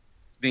suggesting,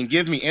 then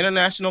give me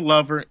International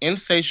Lover,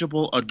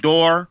 Insatiable,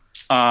 Adore,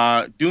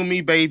 Do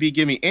Me Baby.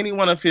 Give me any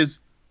one of his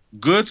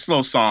good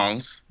slow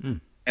songs,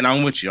 and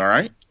I'm with you. All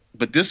right.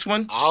 But this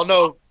one, I don't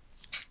know.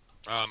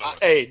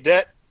 Hey,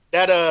 that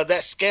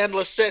that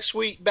Scandalous Sex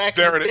Suite back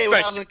in the day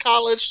when I was in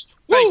college.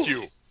 Thank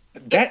you.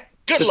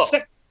 Good luck.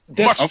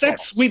 That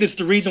Sex Suite is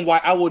the reason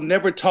why I will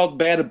never talk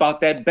bad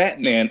about that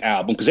Batman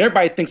album, because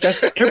everybody thinks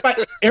that's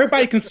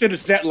everybody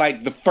considers that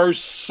like the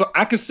first.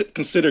 I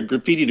consider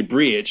Graffiti the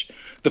Bridge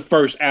the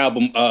first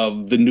album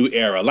of the new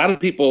era. A lot of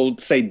people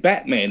say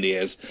Batman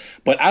is,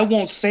 but I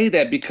won't say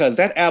that because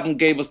that album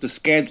gave us the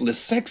Scandalous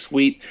Sex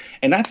Suite,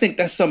 and I think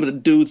that's some of the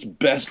dude's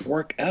best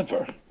work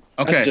ever.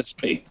 Okay, that's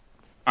just me.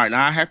 All right,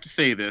 now I have to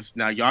say this.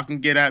 Now y'all can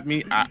get at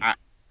me.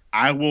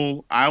 I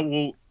will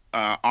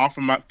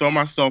throw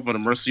myself at the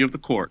mercy of the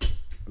court.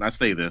 And I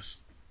say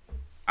this: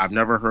 I've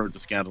never heard the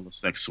Scandalous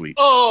Sex Suite.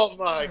 Oh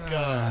my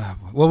God!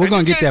 Well, we're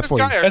gonna get that for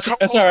you. That's all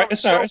right.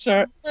 It's all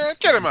right. Man,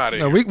 get him out of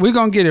here. No, we're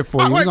gonna get it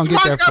for you. We're gonna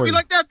get that for you.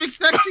 Like that, Big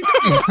Sexy.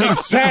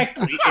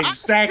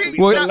 Exactly.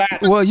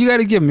 Well, you got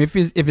to give him. If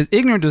it's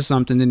ignorant to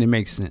something, then it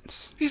makes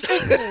sense. He's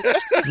ignorant.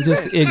 It's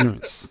just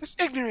ignorance. It's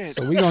ignorant.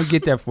 So we're gonna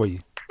get that for you.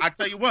 I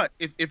tell you what,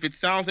 if it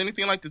sounds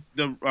anything like this,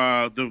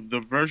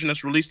 the version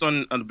that's released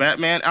on the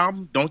Batman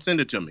album, don't send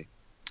it to me.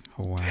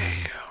 Wow.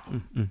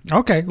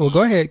 Okay, well,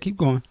 go ahead. Keep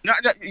going.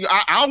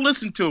 I'll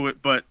listen to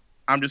it, but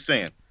I'm just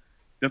saying.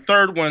 The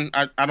third one,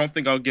 I don't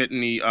think I'll get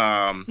any.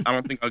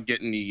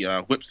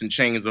 Whips and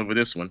chains over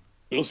this one.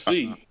 We'll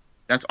see.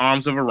 That's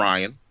Arms of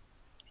Orion.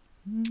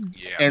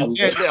 Yeah. And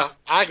Yeah,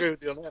 I agree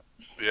with you on that.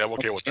 Yeah, I'm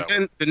okay with that.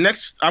 then the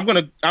next, I'm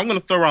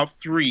gonna throw out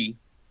three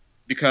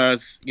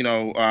because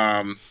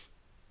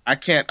I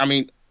can't. I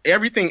mean,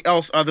 everything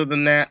else other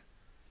than that,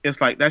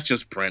 it's like that's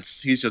just Prince.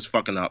 He's just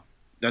fucking up.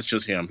 That's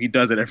just him. He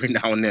does it every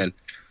now and then.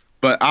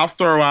 But I'll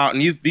throw out,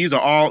 and these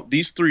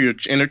three are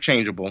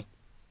interchangeable.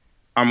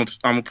 I'm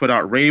gonna put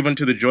out Raven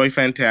to the Joy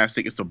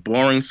Fantastic. It's a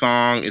boring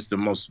song. It's the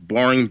most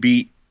boring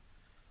beat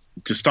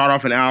to start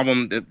off an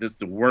album. It's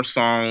the worst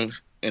song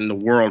in the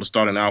world to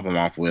start an album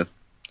off with.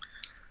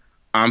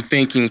 I'm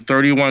thinking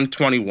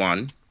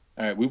 3121.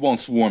 All right, we won't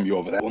swarm you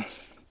over that one.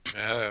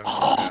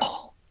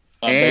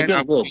 And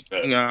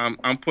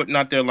I'm putting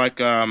out there like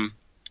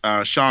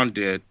Sean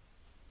did.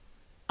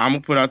 I'm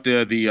gonna put out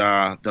there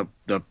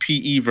the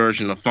PE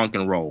version of Funk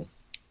and Roll.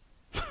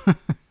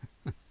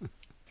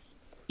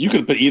 You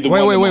could put either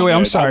one. Wait.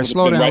 I'm sorry.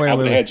 Slow down. I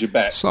would have had your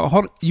back. So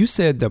hold. You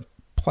said the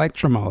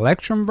Plectrum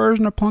Electrum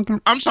version of Punk and...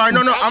 I'm sorry.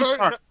 No. I'm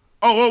sorry.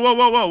 Oh,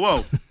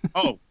 whoa.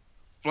 Oh,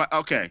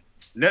 okay.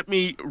 Let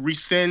me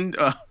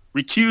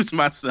recuse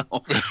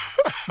myself.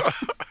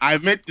 I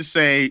meant to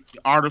say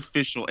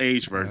artificial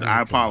age version. Okay.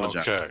 I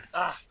apologize. Okay.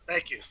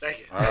 Thank you.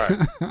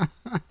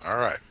 All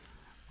right.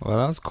 Well,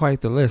 that was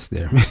quite the list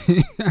there.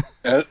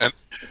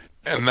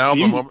 and now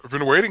the moment we've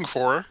been waiting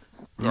for,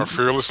 our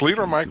fearless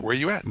leader, Mike. Where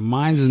you at?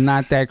 Mine's is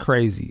not that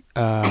crazy.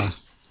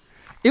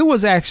 It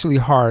was actually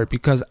hard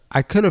because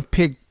I could have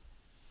picked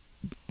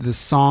the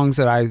songs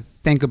that I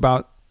think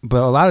about,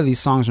 but a lot of these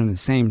songs are in the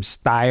same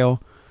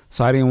style,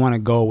 so I didn't want to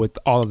go with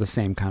all of the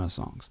same kind of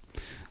songs.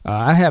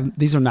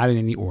 These are not in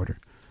any order.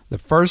 The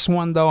first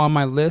one, though, on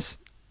my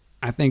list,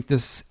 I think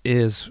this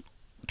is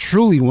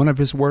truly one of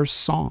his worst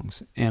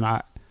songs, and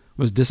I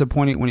was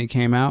disappointed when it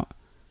came out,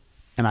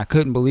 and I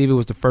couldn't believe it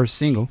was the first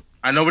single.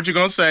 I know what you're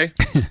gonna say.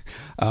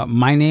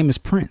 My Name is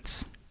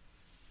Prince.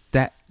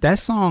 That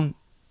song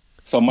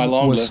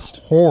was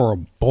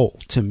horrible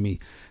to me.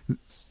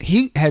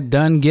 He had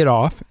done Get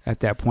Off at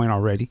that point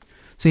already,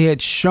 so he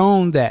had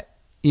shown that,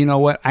 you know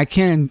what, I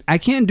can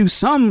do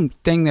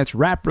something that's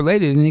rap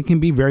related and it can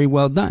be very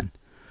well done.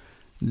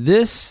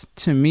 This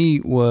to me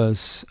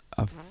was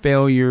a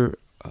failure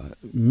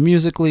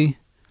musically,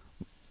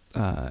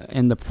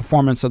 in the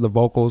performance of the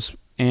vocals,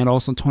 and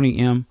also Tony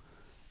M.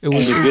 It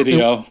was the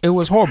video. It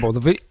was horrible.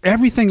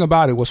 Everything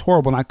about it was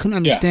horrible, and I couldn't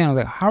understand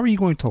that. How are you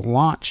going to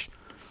launch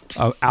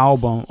an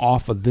album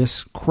off of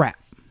this crap?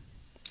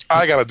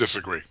 I gotta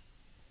disagree.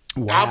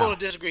 Wow. I'm going to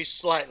disagree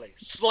slightly.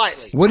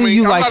 What do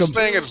you like? I'm not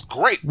saying it's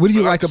great. What do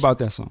you like about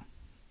that song?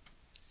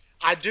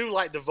 I do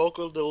like the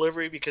vocal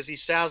delivery because he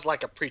sounds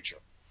like a preacher,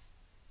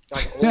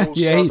 like old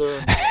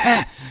Southern.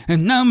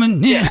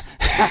 Yes.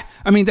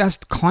 I mean, that's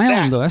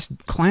clown though. That's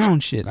clown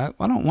shit. I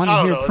don't want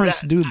to hear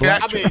Prince do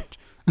black. I mean,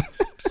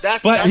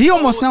 but he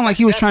almost sounded like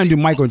he was trying to do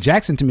Michael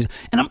Jackson to me.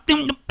 And I'm but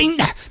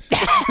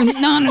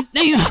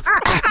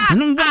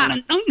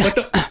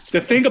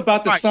the thing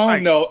about the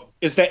song though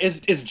is that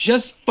it's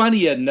just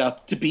funny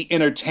enough to be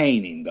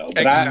entertaining though.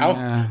 But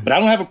I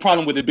don't have a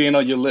problem with it being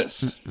on your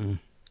list.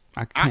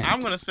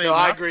 I'm going to say,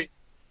 I agree.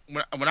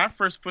 When I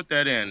first put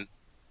that in,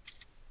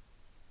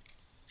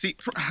 see,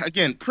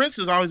 again, Prince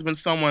has always been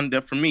someone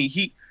that for me,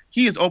 he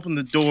has opened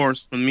the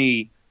doors for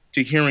me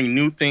to hearing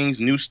new things,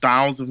 new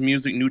styles of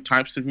music, new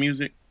types of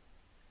music.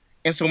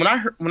 And so when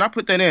I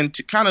put that in,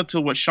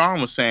 to what Sean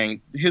was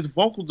saying, his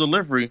vocal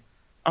delivery,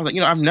 I was like,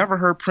 I've never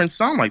heard Prince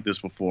sound like this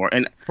before,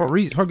 and for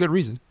good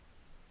reason.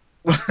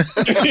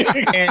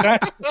 And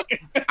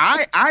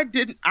I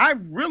didn't. I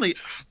really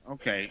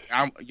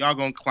y'all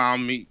gonna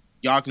clown me.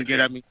 Y'all can get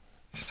at me.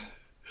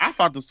 I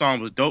thought the song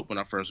was dope when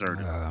I first heard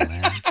it. Oh,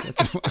 man.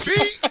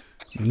 See,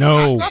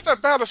 no, it's not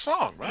that bad a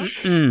song, man.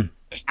 Mm-mm.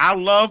 I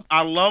love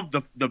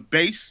the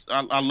bass.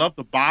 I love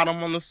the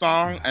bottom on the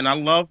song, and I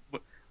love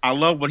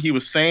what he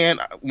was saying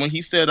when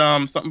he said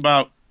something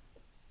about,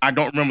 I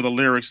don't remember the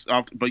lyrics,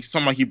 but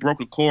something like he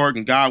broke a chord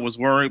and God was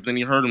worried. But then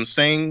he heard him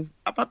sing.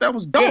 I thought that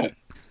was dope.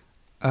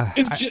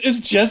 It's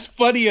just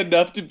funny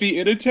enough to be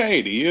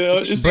entertaining,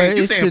 But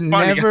it should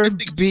never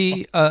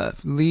be a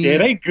lead.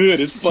 It ain't good.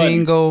 It's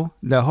single. Funny.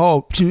 The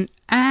whole.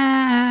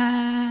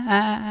 I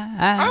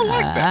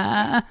like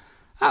that.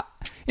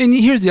 And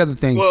here's the other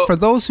thing. For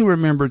those who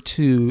remember,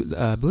 too,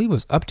 I believe it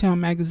was Uptown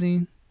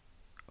Magazine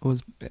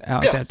was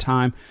out at that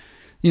time.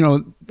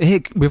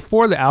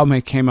 Before the album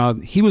came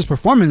out, he was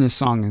performing this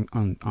song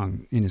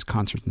in his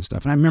concerts and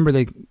stuff. And I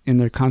remember in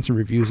their concert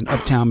reviews in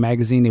Uptown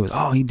Magazine,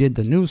 he did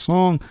the new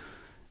song.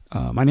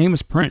 My Name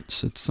is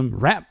Prince. It's some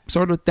rap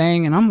sort of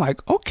thing. And I'm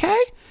like, okay,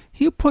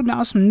 he putting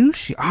out some new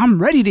shit.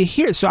 I'm ready to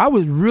hear it. So I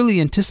was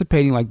really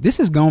anticipating, like, this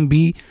is going to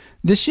be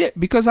the shit,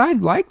 because I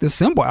like the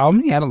Symbol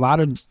album. He had a lot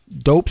of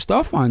dope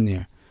stuff on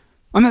there.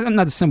 I'm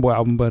not the Symbol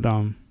album, but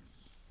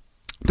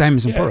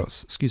Diamonds and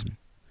Pearls, excuse me.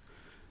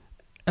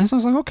 And so I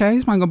was like, okay,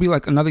 this might gonna be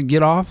like another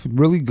Get Off,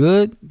 really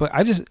good. But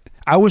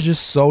I was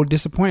just so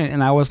disappointed,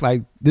 and I was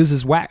like, this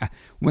is whack.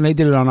 When they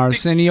did it on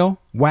Arsenio,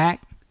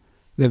 whack.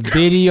 The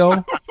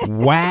video,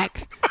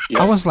 whack.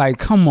 I was like,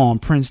 come on,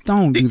 Prince,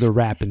 don't do the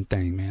rapping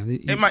thing, man.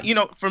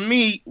 For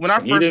me, when I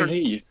first heard,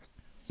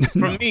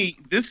 me,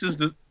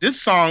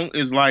 this song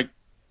is like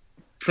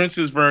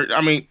Prince's version.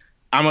 I mean,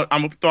 I'm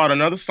gonna throw out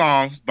another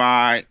song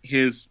by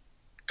his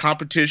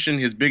competition,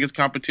 his biggest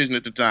competition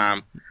at the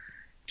time.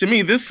 To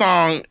me, this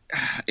song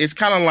is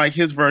kind of like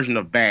his version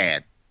of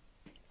Bad.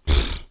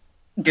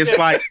 It's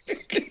like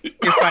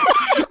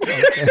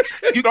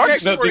I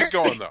see where he's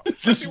going though.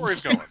 I see where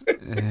he's going.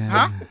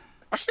 Huh?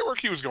 I see where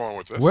he was going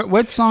with this.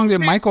 What song did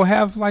Michael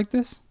have like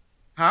this?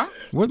 Huh?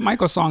 What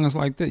Michael song is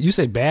like this? You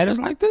say Bad is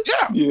like this?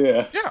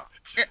 Yeah.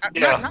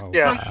 Not in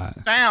terms of the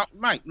sound,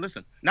 Mike.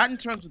 Listen, not in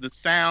terms of the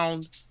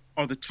sound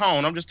or the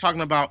tone. I'm just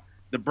talking about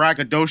the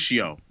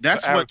braggadocio.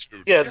 That's the what.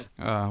 attitude.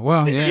 Yeah.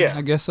 Well, yeah, Yeah.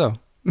 I guess so.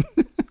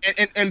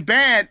 And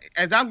bad.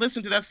 As I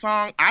listen to that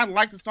song, I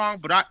like the song,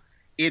 but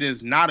it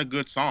is not a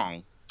good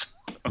song.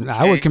 Okay?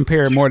 I would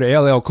compare it more to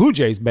LL Cool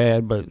J's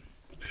Bad, but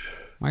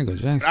Michael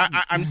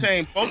Jackson. I'm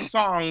saying both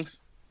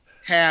songs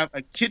have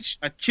a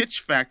kitsch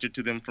factor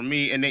to them for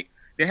me, and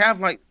they have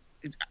like,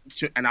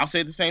 and I'll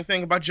say the same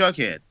thing about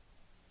Jughead.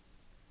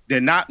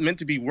 They're not meant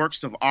to be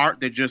works of art.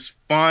 They're just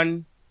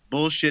fun,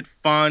 bullshit,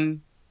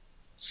 fun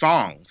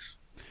songs,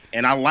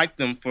 and I like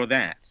them for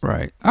that.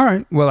 Right. All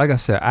right. Well, like I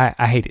said,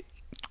 I hate it.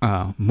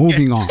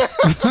 Moving on.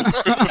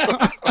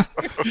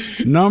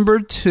 Number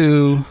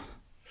 2.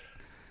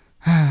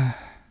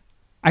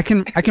 I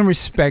can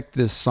respect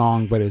this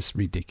song, but it's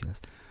ridiculous.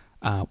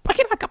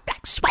 Working like a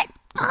black sweat.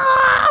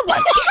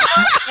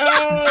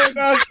 Oh,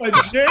 that's my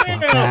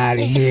jam. Fuck out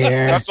of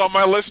here. That's on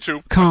my list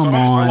too. Come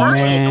on,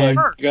 man.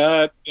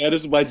 God, that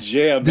is my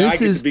jam. Now I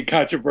get to be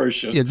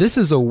controversial. Yeah, this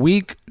is a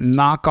weak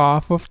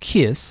knockoff of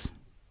Kiss.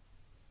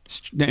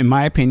 In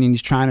my opinion,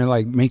 he's trying to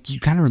like make you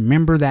kind of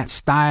remember that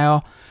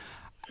style.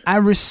 I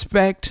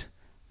respect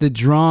the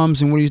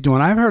drums and what he's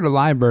doing. I've heard a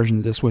live version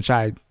of this, which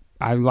I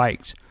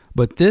liked.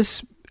 But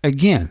this,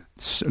 again,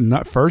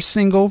 first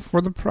single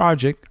for the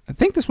project. I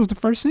think this was the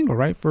first single,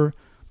 right, for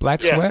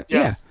Black Sweat?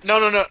 Yeah.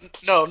 No.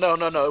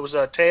 It was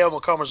Teo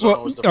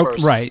Macomazone was the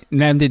first. Right.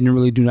 And that didn't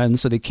really do nothing,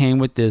 so they came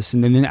with this,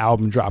 and then the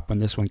album dropped when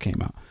this one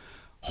came out.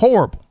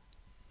 Horrible.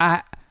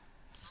 I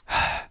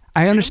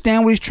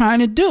understand what he's trying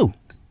to do.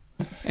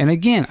 And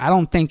again, I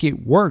don't think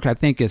it worked. I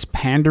think it's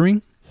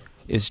pandering.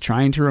 It's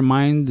trying to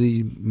remind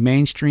the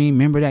mainstream,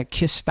 remember that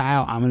Kiss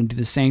style? I'm going to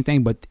do the same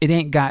thing, but it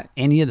ain't got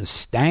any of the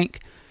stank.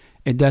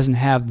 It doesn't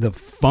have the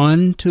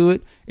fun to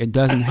it. It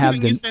doesn't have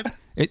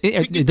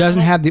it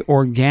doesn't have the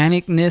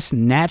organicness,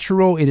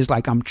 natural. It is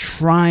like I'm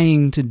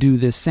trying to do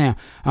this sound.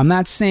 I'm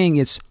not saying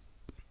it's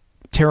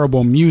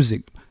terrible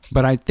music,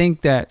 but I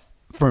think that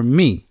for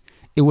me,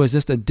 it was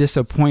just a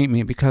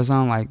disappointment because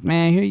I'm like,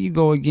 man, here you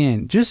go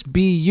again. Just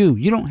be you.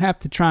 You don't have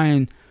to try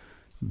and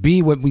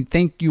be what we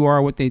think you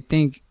are, what they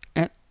think.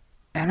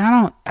 And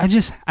I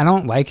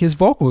don't like his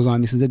vocals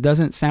on this. It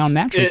doesn't sound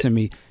natural to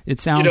me.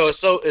 It sounds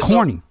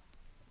corny.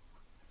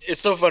 It's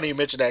so funny you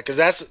mentioned that because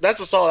that's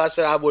a song I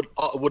said I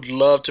would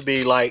love to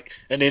be like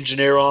an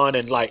engineer on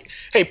and like,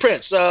 hey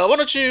Prince, why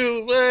don't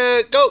you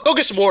go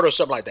get some water or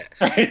something like that?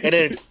 Right. And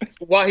then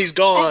while he's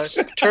gone,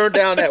 turn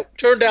down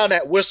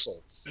that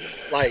whistle,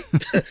 like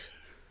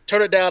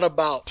turn it down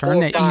about 4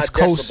 or 5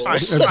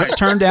 decibels.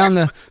 Turn down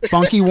the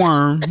funky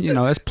worm.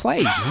 It's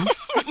played. Man.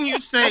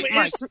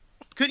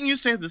 Couldn't you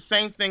say the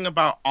same thing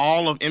about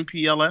all of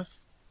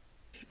MPLS?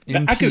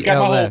 I could have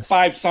got my whole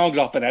 5 songs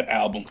off of that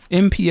album.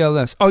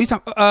 MPLS. Oh, you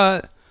talking?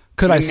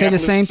 Could I say the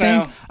same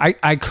thing?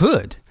 I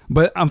could,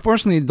 but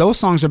unfortunately, those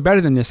songs are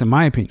better than this, in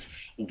my opinion.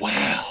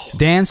 Wow.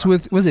 Dance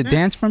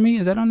for Me?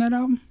 Is that on that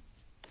album?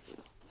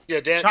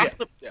 Yeah,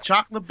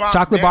 Chocolate Box.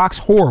 Chocolate Box,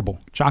 horrible.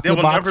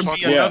 Chocolate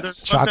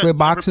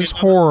Box is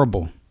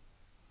horrible.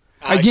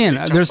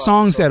 Again, there's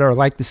songs that are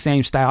like the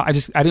same style. I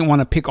didn't want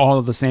to pick all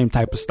of the same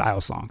type of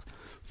style songs.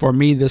 For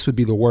me, this would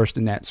be the worst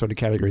in that sort of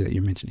category that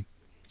you're mentioning.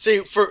 See,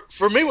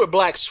 for me with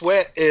Black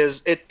Sweat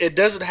is it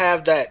doesn't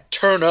have that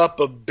turn up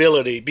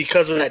ability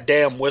because of that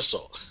damn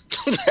whistle,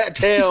 that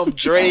damn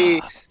Dre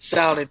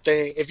sounding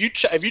thing. If you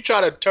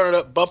try to turn it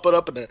up, bump it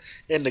up in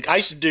the I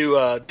used to do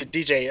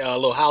DJ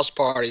little house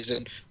parties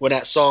and when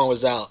that song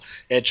was out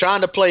and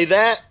trying to play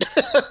that,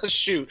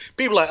 shoot,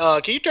 people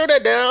like, can you turn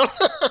that down?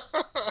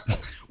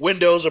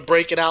 Windows are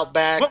breaking out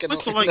back. What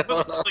whistle are you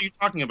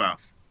talking about?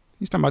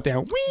 He's talking about that.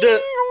 You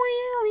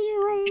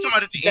talking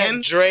about at the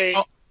end? Dre.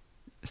 Oh.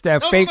 It's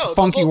that fake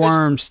funky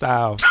worm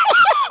style.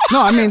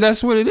 No, I mean,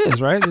 that's what it is,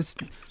 right? It's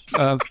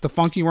the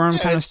funky worm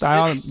kind of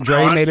style.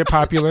 Dre made it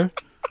popular.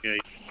 Yeah.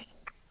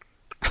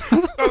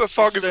 No, the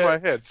song is in my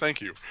head. Thank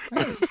you.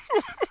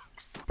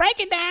 Break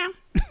it down.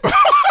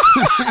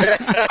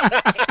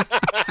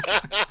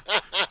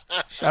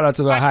 Shout out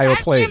to the Ohio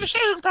Place.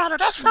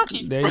 That's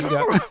funky. There you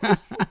go.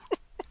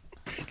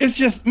 It's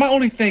just, my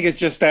only thing is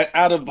just that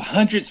out of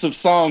hundreds of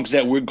songs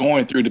that we're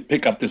going through to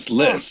pick up this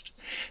list,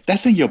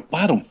 that's in your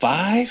bottom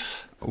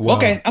 5? Well,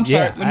 okay, I'm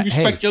sorry. Let me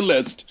respect your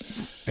list.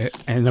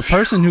 And the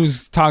person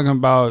who's talking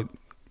about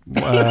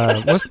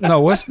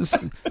what's this?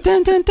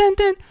 Dun, dun, dun,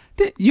 dun,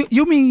 dun.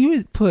 You mean you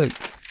would put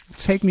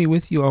 "Take Me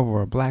With You"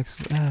 over a Black?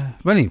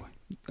 But anyway,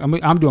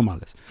 I'm doing my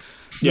list.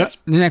 Yes.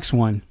 The next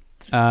one,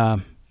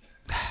 and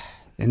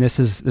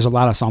there's a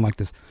lot of songs like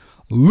this.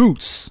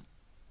 Loose.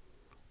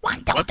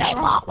 Loose.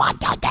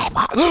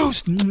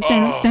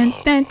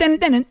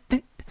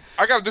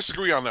 I gotta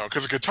disagree on that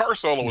because the guitar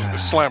solo was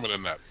slamming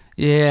in that.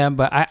 Yeah,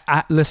 but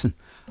I listen.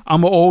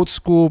 I'm an old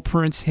school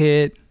Prince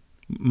head.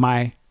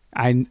 I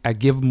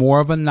give more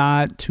of a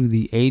nod to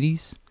the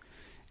 80s.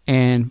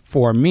 And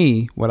for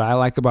me, what I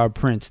like about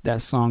Prince,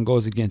 that song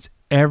goes against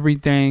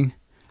everything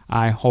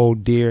I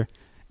hold dear.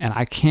 And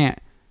I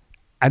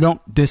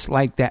don't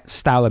dislike that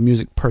style of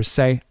music per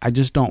se. I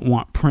just don't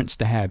want Prince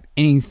to have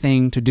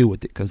anything to do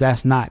with it because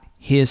that's not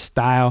his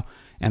style.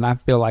 And I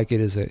feel like it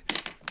is a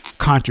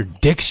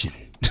contradiction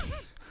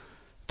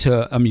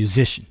to a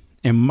musician,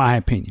 in my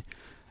opinion.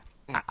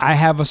 I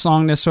have a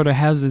song that sort of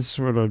has this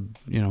sort of,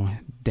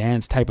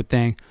 dance type of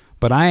thing,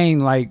 but I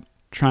ain't like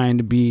trying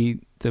to be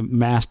the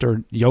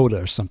master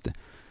Yoda or something.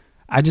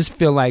 I just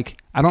feel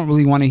like I don't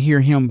really want to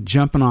hear him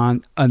jumping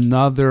on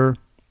another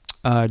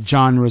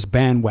genre's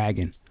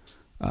bandwagon.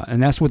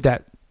 And that's what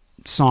that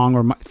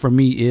song for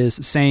me is.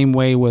 Same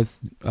way with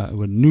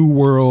New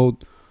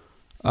World,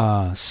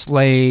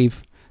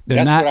 Slave.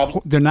 They're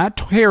not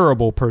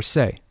terrible per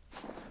se,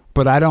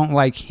 but I don't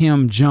like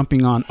him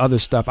jumping on other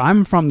stuff.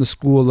 I'm from the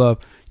school of,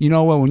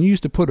 when you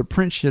used to put a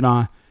Prince shit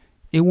on,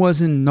 it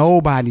wasn't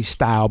nobody's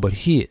style but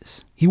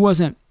his. He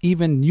wasn't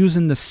even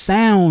using the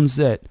sounds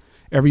that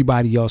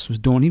everybody else was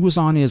doing. He was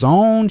on his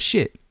own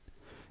shit.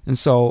 And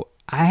so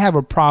I have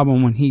a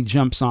problem when he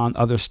jumps on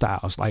other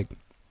styles. Like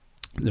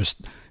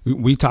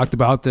we talked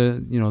about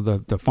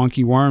the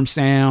Funky Worm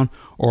sound,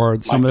 or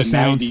some of the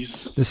sounds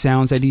 90s. The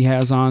sounds that he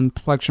has on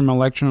Plectrum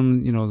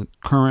Electrum, the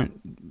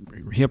current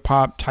hip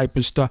hop type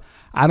of stuff.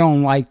 I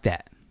don't like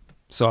that.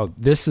 So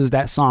this is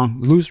that song.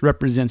 Loose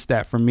represents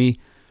that for me.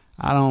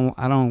 I don't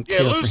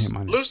care for him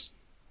on Loose.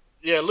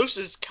 Yeah, Loose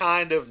is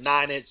kind of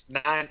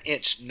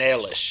 9-inch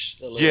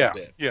nailish a little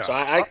bit. Yeah. So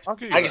I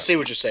can see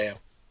what you're saying.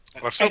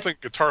 But I still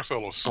think guitar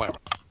solo is slamming.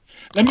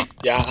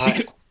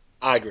 I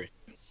agree.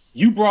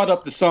 You brought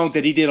up the songs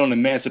that he did on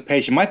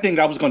Emancipation. My thing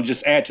I was going to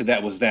just add to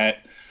that was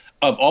that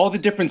of all the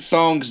different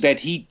songs that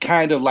he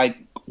kind of like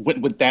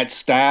went with that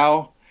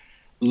style,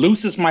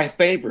 Loose is my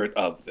favorite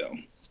of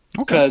them.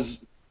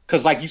 Because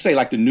like you say,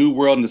 like the New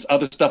World and this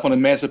other stuff on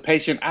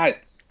Emancipation, I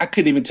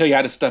couldn't even tell you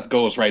how the stuff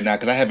goes right now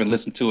because I haven't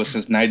listened to it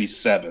since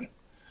 '97.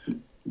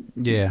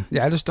 Yeah.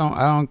 I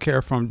don't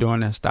care for him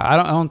doing that style.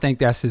 I don't think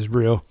that's his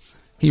real.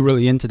 He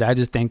really into that. I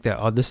just think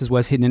that this is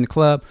what's hitting in the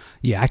club.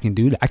 Yeah, I can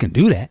do that. I can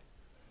do that,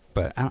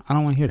 but I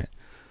don't want to hear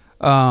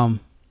that.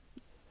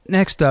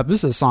 Next up,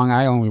 this is a song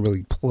I only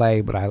really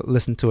play, but I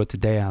listened to it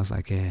today. I was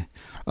like, yeah.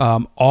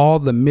 All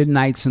the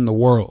Midnights in the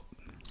World.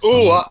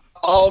 Ooh, I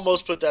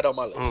almost put that on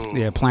my list.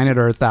 Yeah, Planet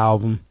Earth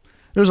album.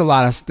 There's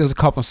a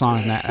couple of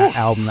songs in that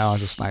album that I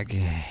was just like,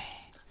 yeah.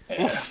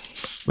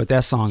 But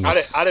that song I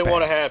didn't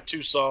want to have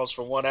two songs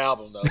from one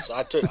album though, so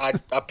I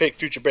picked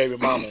Future Baby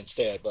Mama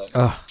instead. But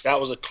that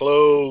was a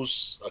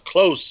close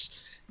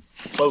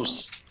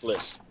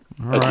list.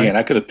 Again,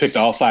 I could have picked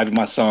all 5 of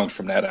my songs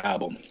from that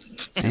album.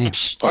 I could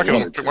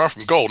have picked mine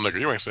from Gold Nigga.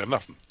 You ain't saying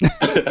nothing.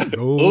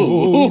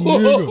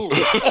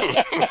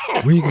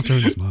 When you can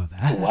turn this mother.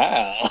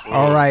 Wow.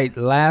 All right,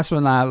 last but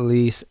not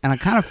least, and I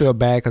kind of feel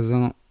bad because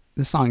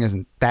this song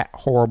isn't that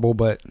horrible,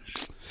 but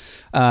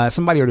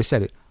somebody already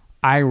said it.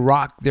 I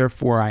Rock,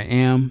 Therefore I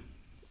Am,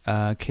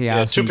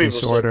 Chaos and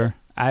Disorder.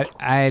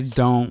 I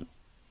don't.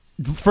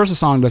 First, the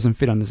song doesn't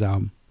fit on this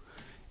album,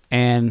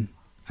 and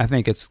I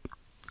think it's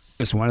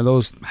one of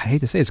those. I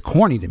hate to say it's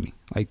corny to me.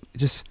 Like,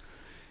 just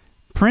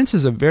Prince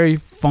is a very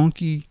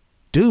funky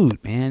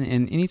dude, man,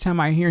 and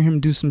anytime I hear him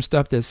do some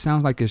stuff that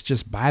sounds like it's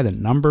just by the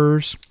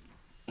numbers,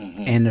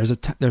 and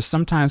there's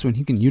sometimes when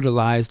he can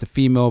utilize the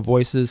female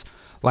voices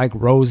like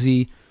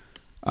Rosie.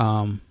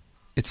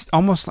 It's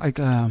almost like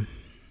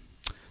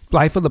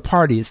Life of the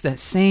Party. It's that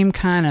same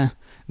kind of,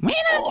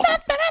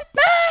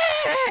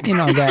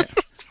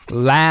 that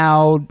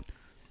loud,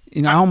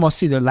 I almost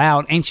see the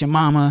loud Ain't Your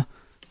Mama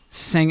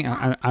singing.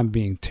 I'm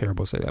being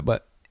terrible to say that,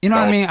 but you know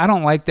what I mean? I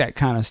don't like that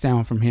kind of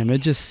sound from him. It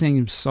just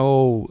seems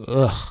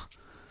so,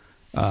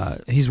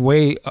 he's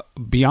way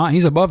beyond,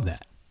 he's above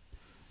that.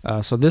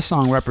 So this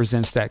song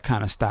represents that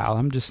kind of style.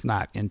 I'm just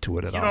not into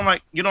it at all.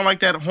 You don't like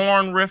that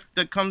horn riff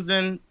that comes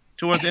in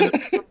towards the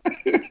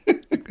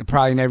end?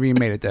 Probably never even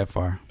made it that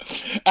far.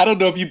 I don't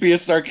know if you're being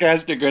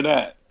sarcastic or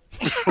not.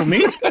 For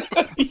me?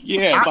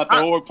 Yeah, about the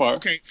horn part.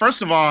 Okay,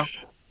 first of all,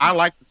 I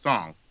like the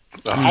song.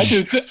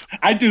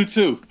 I do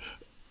too.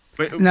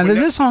 Now, does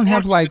this song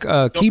have like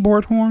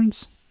keyboard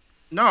horns?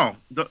 No,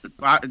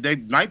 they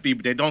might be,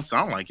 but they don't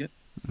sound like it.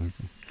 Okay.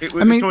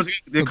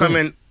 They come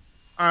in.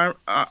 I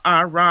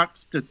rock.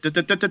 All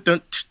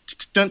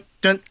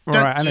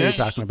right, I know you're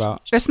talking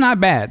about. It's not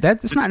bad.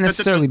 It's not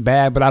necessarily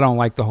bad, but I don't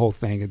like the whole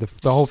thing. The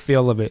whole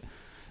feel of it.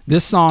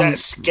 This song that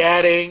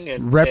scatting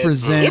and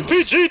represents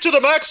MPG to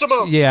the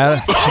maximum. Yeah.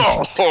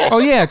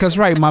 Because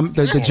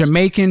the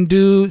Jamaican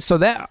dude. So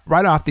that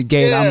right off the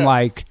gate, I'm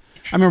like,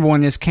 I remember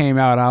when this came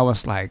out, I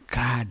was like,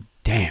 God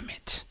damn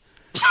it!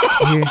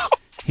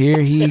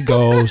 Here he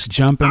goes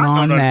jumping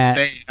on that.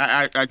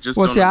 I just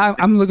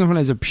I'm looking for it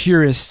as a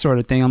purist sort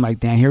of thing. I'm like,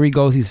 damn, here he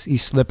goes.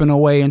 He's slipping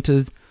away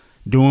into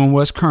doing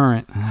what's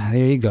current. There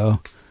you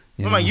go.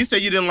 You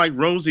said you didn't like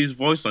Rosie's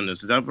voice on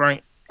this. Is that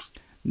right?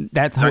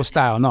 That whole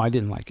style. No, I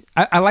didn't like it.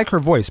 I like her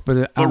voice,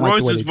 but I don't like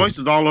the way Rosie's voice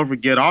is all over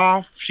Get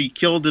Off. She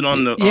killed it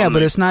on the. Yeah,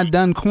 but it's not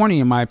done corny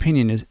in my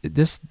opinion.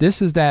 This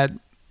is that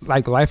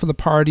like Life of the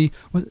Party.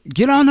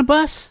 Get on the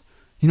bus.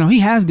 He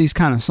has these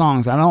kind of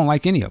songs. I don't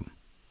like any of them.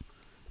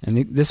 And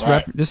this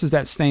is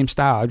that same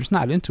style. I'm just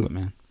not into it,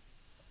 man.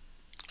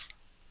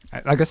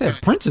 Like I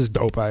said, Prince is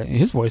dope.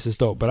 His voice is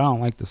dope, but I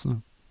don't like this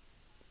song.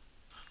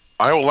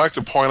 I would like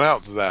to point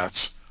out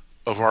that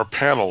of our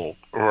panel,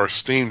 or our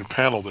esteemed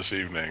panel this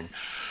evening,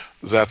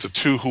 that the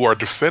two who are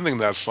defending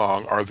that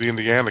song are the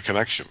Indiana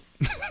Connection.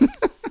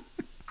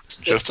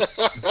 just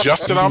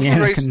an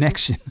observation.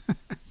 Connection.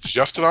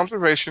 Just an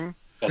observation.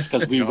 That's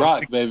because we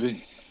rock,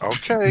 baby.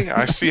 Okay,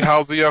 I see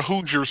how the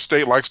Hoosier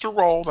state likes to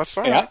roll. That's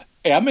all right.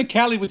 Hey, I'm in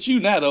Cali with you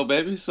now, though,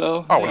 baby.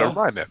 So. Oh, well, never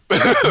mind that.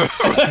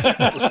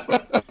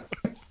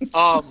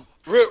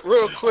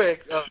 Real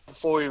quick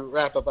before we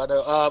wrap up, I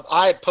know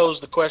I had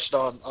posed the question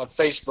on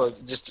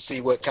Facebook just to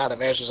see what kind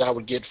of answers I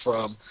would get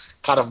from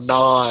kind of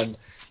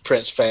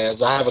non-Prince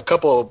fans. I have a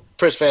couple of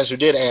Prince fans who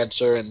did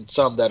answer, and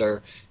some that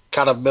are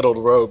kind of middle of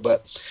the road.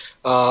 But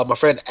my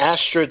friend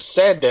Astrid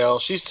Sandell,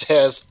 she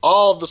says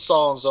all the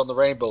songs on the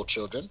Rainbow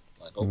Children.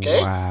 Like,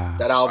 okay, wow.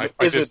 That album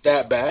isn't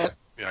that bad.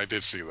 Yeah, I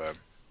did see that.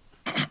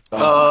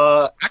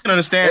 I can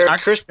understand.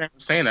 Eric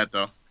saying that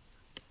though.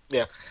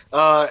 Yeah.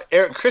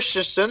 Eric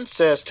Christensen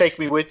says "Take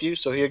Me With You,"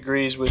 so he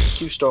agrees with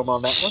Q-Storm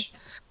on that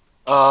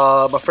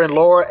one. My friend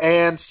Laura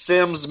Ann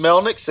Sims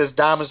Melnick says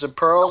 "Diamonds and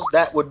Pearls."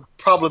 That would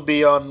probably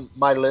be on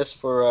my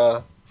list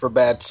for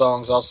bad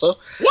songs also.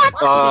 What?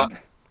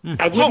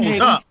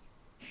 Hold up.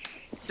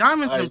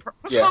 Diamonds and Pearls.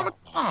 What's wrong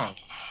with the song?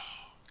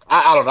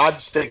 I don't know. I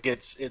just think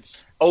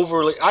it's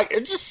overly.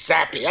 It's just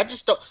sappy. I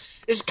just don't.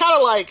 It's kind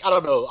of like, I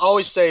don't know. I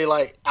always say,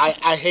 like,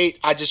 I hate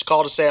I Just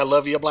Called to Say I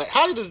Love You. I'm like,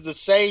 how does the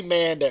same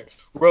man that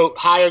wrote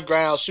Higher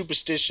Ground,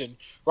 Superstition,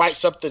 write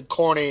something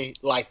corny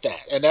like that?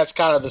 And that's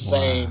kind of the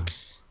same.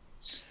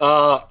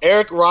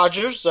 Eric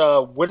Rogers,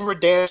 When We're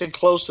Dancing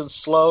Close and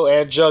Slow,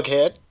 and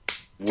Jughead.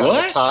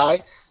 What?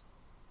 Tie.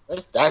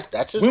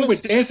 That's his When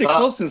list. We're Dancing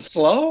Close and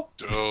Slow?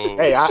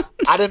 Hey,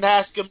 I didn't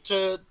ask him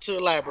to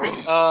elaborate.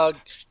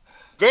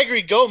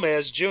 Gregory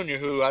Gomez Jr.,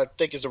 who I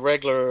think is a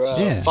regular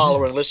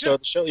follower and listener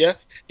of the show,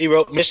 he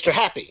wrote Mr.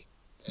 Happy.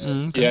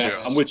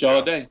 Yeah, I'm with you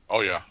all day.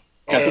 Oh, yeah.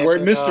 Got the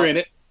word Mr. in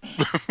it.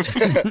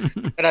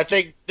 And I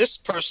think this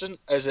person,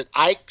 is it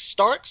Ike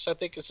Starks? I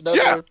think it's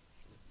another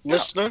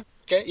listener.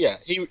 Okay, yeah.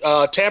 He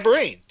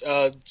tambourine.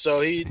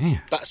 So he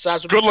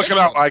sides with good looking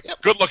out, Ike.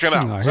 Yep. Good looking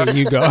out. Oh, here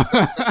you go.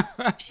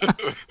 So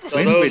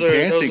When those We're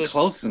are Dancing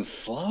Close and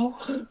Slow?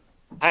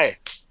 Hey,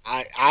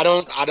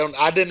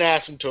 I didn't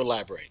ask him to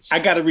elaborate. So, I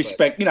gotta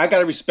respect, I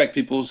gotta respect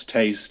people's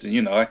taste,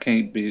 and I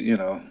can't be,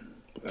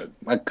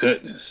 my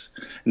goodness.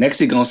 Next,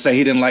 he gonna say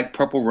he didn't like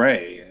Purple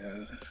Rain.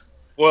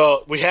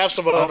 Well, we have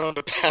someone on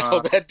the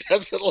panel that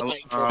doesn't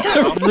like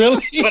Purple Rain.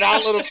 Really? But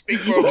I'll let him speak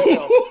for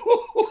himself.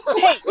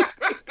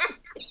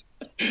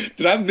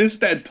 Did I miss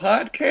that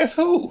podcast?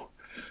 Who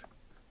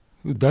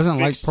doesn't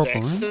Big like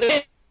Purple Sex.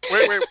 Rain?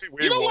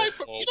 Wait. You don't like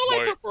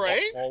Purple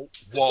Rain?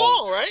 The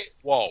song, right?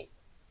 Whoa.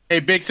 Hey,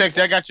 Big Sexy,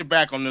 I got your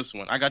back on this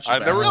one. I got your I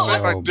back. never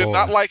said I Oh, did boy.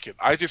 not like it.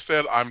 I just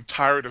said I'm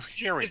tired of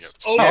hearing It's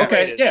it.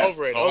 overrated. Okay, yeah.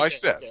 Overrated. That's all I Okay,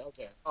 said.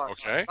 Okay. All right,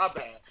 Okay. My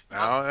bad.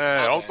 Now, My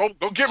bad.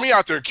 don't get me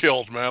out there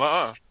killed, man.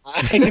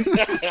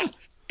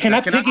 can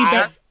I Can I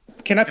piggyback?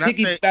 Can I Can I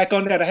say- piggyback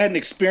on that? I had an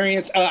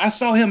experience. I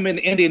saw him in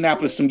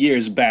Indianapolis some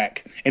years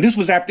back, and this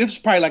was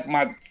probably like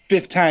my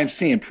 5th time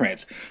seeing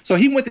Prince. So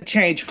he went to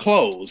change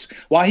clothes.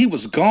 While he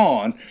was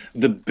gone,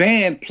 the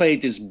band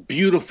played this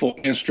beautiful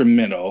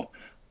instrumental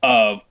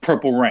of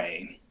Purple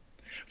Rain.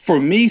 For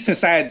me,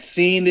 since I had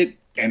seen it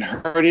and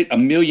heard it a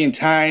million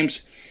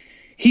times,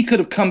 he could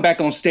have come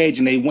back on stage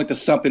and they went to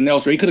something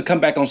else, or he could have come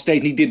back on stage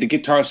and he did the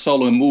guitar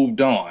solo and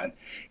moved on.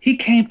 He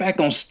came back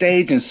on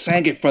stage and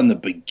sang it from the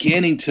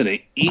beginning to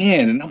the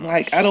end. And I'm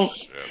like, I don't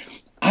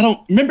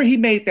remember he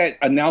made that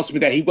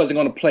announcement that he wasn't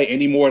going to play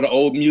any more of the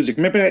old music.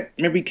 Remember that?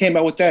 Remember he came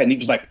out with that and he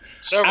was like,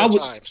 Several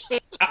times.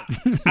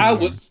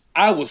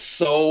 I was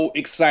so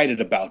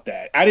excited about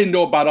that. I didn't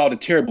know about all the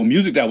terrible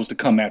music that was to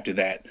come after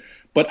that,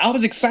 but I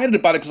was excited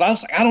about it because I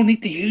was like, I don't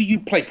need to hear you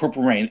play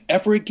Purple Rain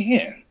ever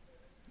again.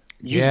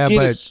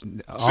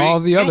 All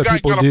the other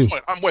people do.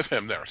 I'm with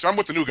him there. So I'm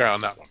with the new guy on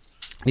that one.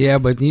 Yeah,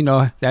 but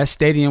that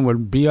stadium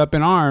would be up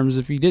in arms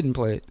if he didn't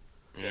play it.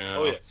 Yeah.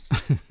 Oh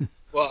yeah.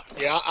 Well,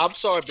 yeah. I'm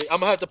sorry, but I'm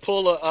gonna have to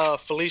pull a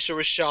Felicia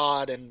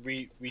Rashad and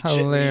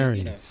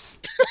Hilarious.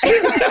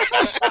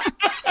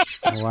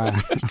 Wow.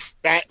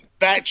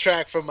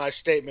 Backtrack from my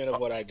statement of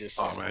what I just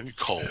said. Oh man, you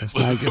cold.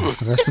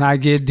 Let's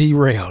not get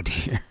derailed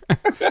here.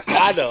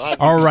 I know.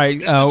 All right.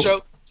 It's a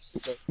joke.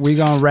 We're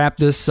going to wrap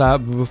this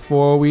up.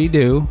 Before we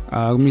do,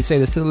 let me say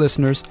this to the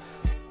listeners.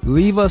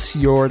 Leave us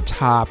your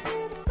top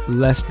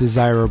less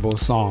desirable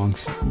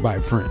songs by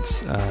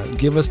Prince.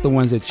 Give us the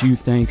ones that you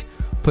think.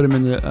 Put them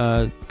in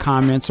the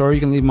comments, or you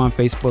can leave them on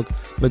Facebook.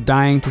 But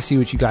dying to see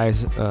what you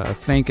guys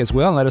think as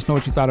well. Let us know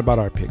what you thought about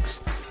our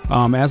picks.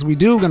 As we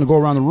do, we're going to go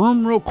around the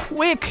room real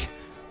quick.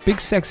 Big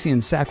Sexy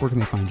and Sack, where can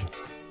they find you?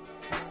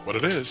 What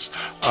it is.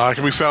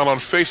 Can be found on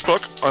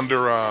Facebook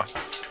under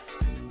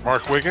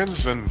Mark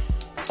Wiggins, and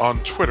on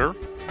Twitter,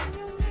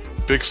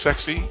 Big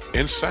Sexy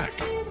in Sack.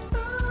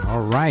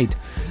 All right.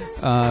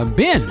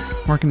 Ben,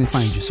 where can they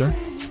find you, sir?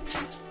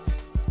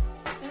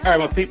 All right,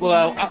 my people,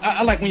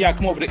 I like when y'all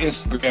come over to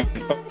Instagram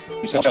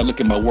and y'all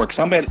look at my work.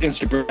 So I'm at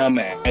Instagram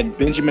at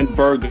Benjamin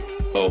Virgo.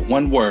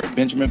 One word,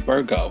 Benjamin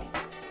Virgo.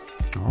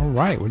 All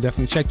right. We'll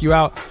definitely check you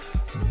out.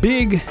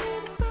 Big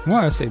Well,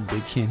 I say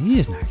Big Ken. He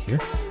is not here.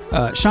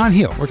 Sean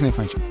Hill, where can they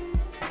find you?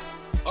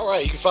 All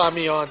right, you can find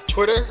me on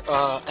Twitter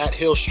at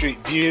Hill Street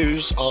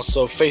Views,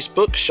 also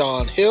Facebook,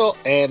 Sean Hill,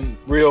 and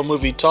Real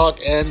Movie Talk,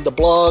 and the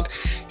blog,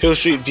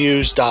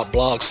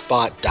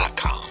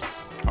 hillstreetviews.blogspot.com.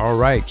 All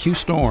right, Q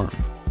Storm.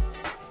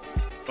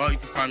 Well, you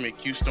can find me at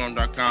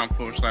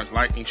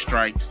qstorm.com/lightning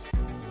strikes,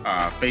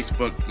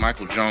 Facebook,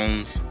 Michael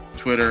Jones,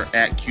 Twitter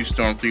at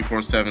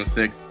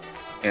qstorm3476.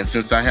 And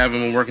since I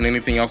haven't been working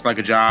anything else like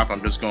a job,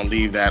 I'm just going to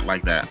leave that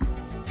like that.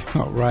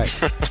 All right.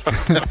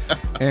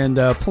 And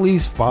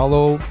please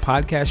follow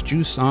Podcast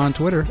Juice on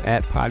Twitter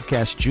at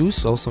Podcast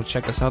Juice. Also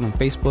check us out on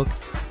Facebook,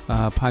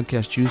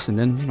 Podcast Juice. And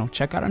then,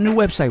 check out our new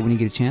website when you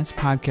get a chance,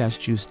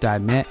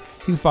 podcastjuice.net.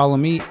 You can follow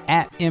me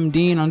at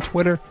MDean on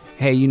Twitter.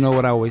 Hey, you know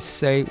what I always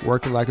say,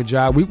 work it like a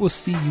job. We will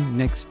see you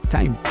next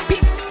time.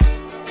 Peace.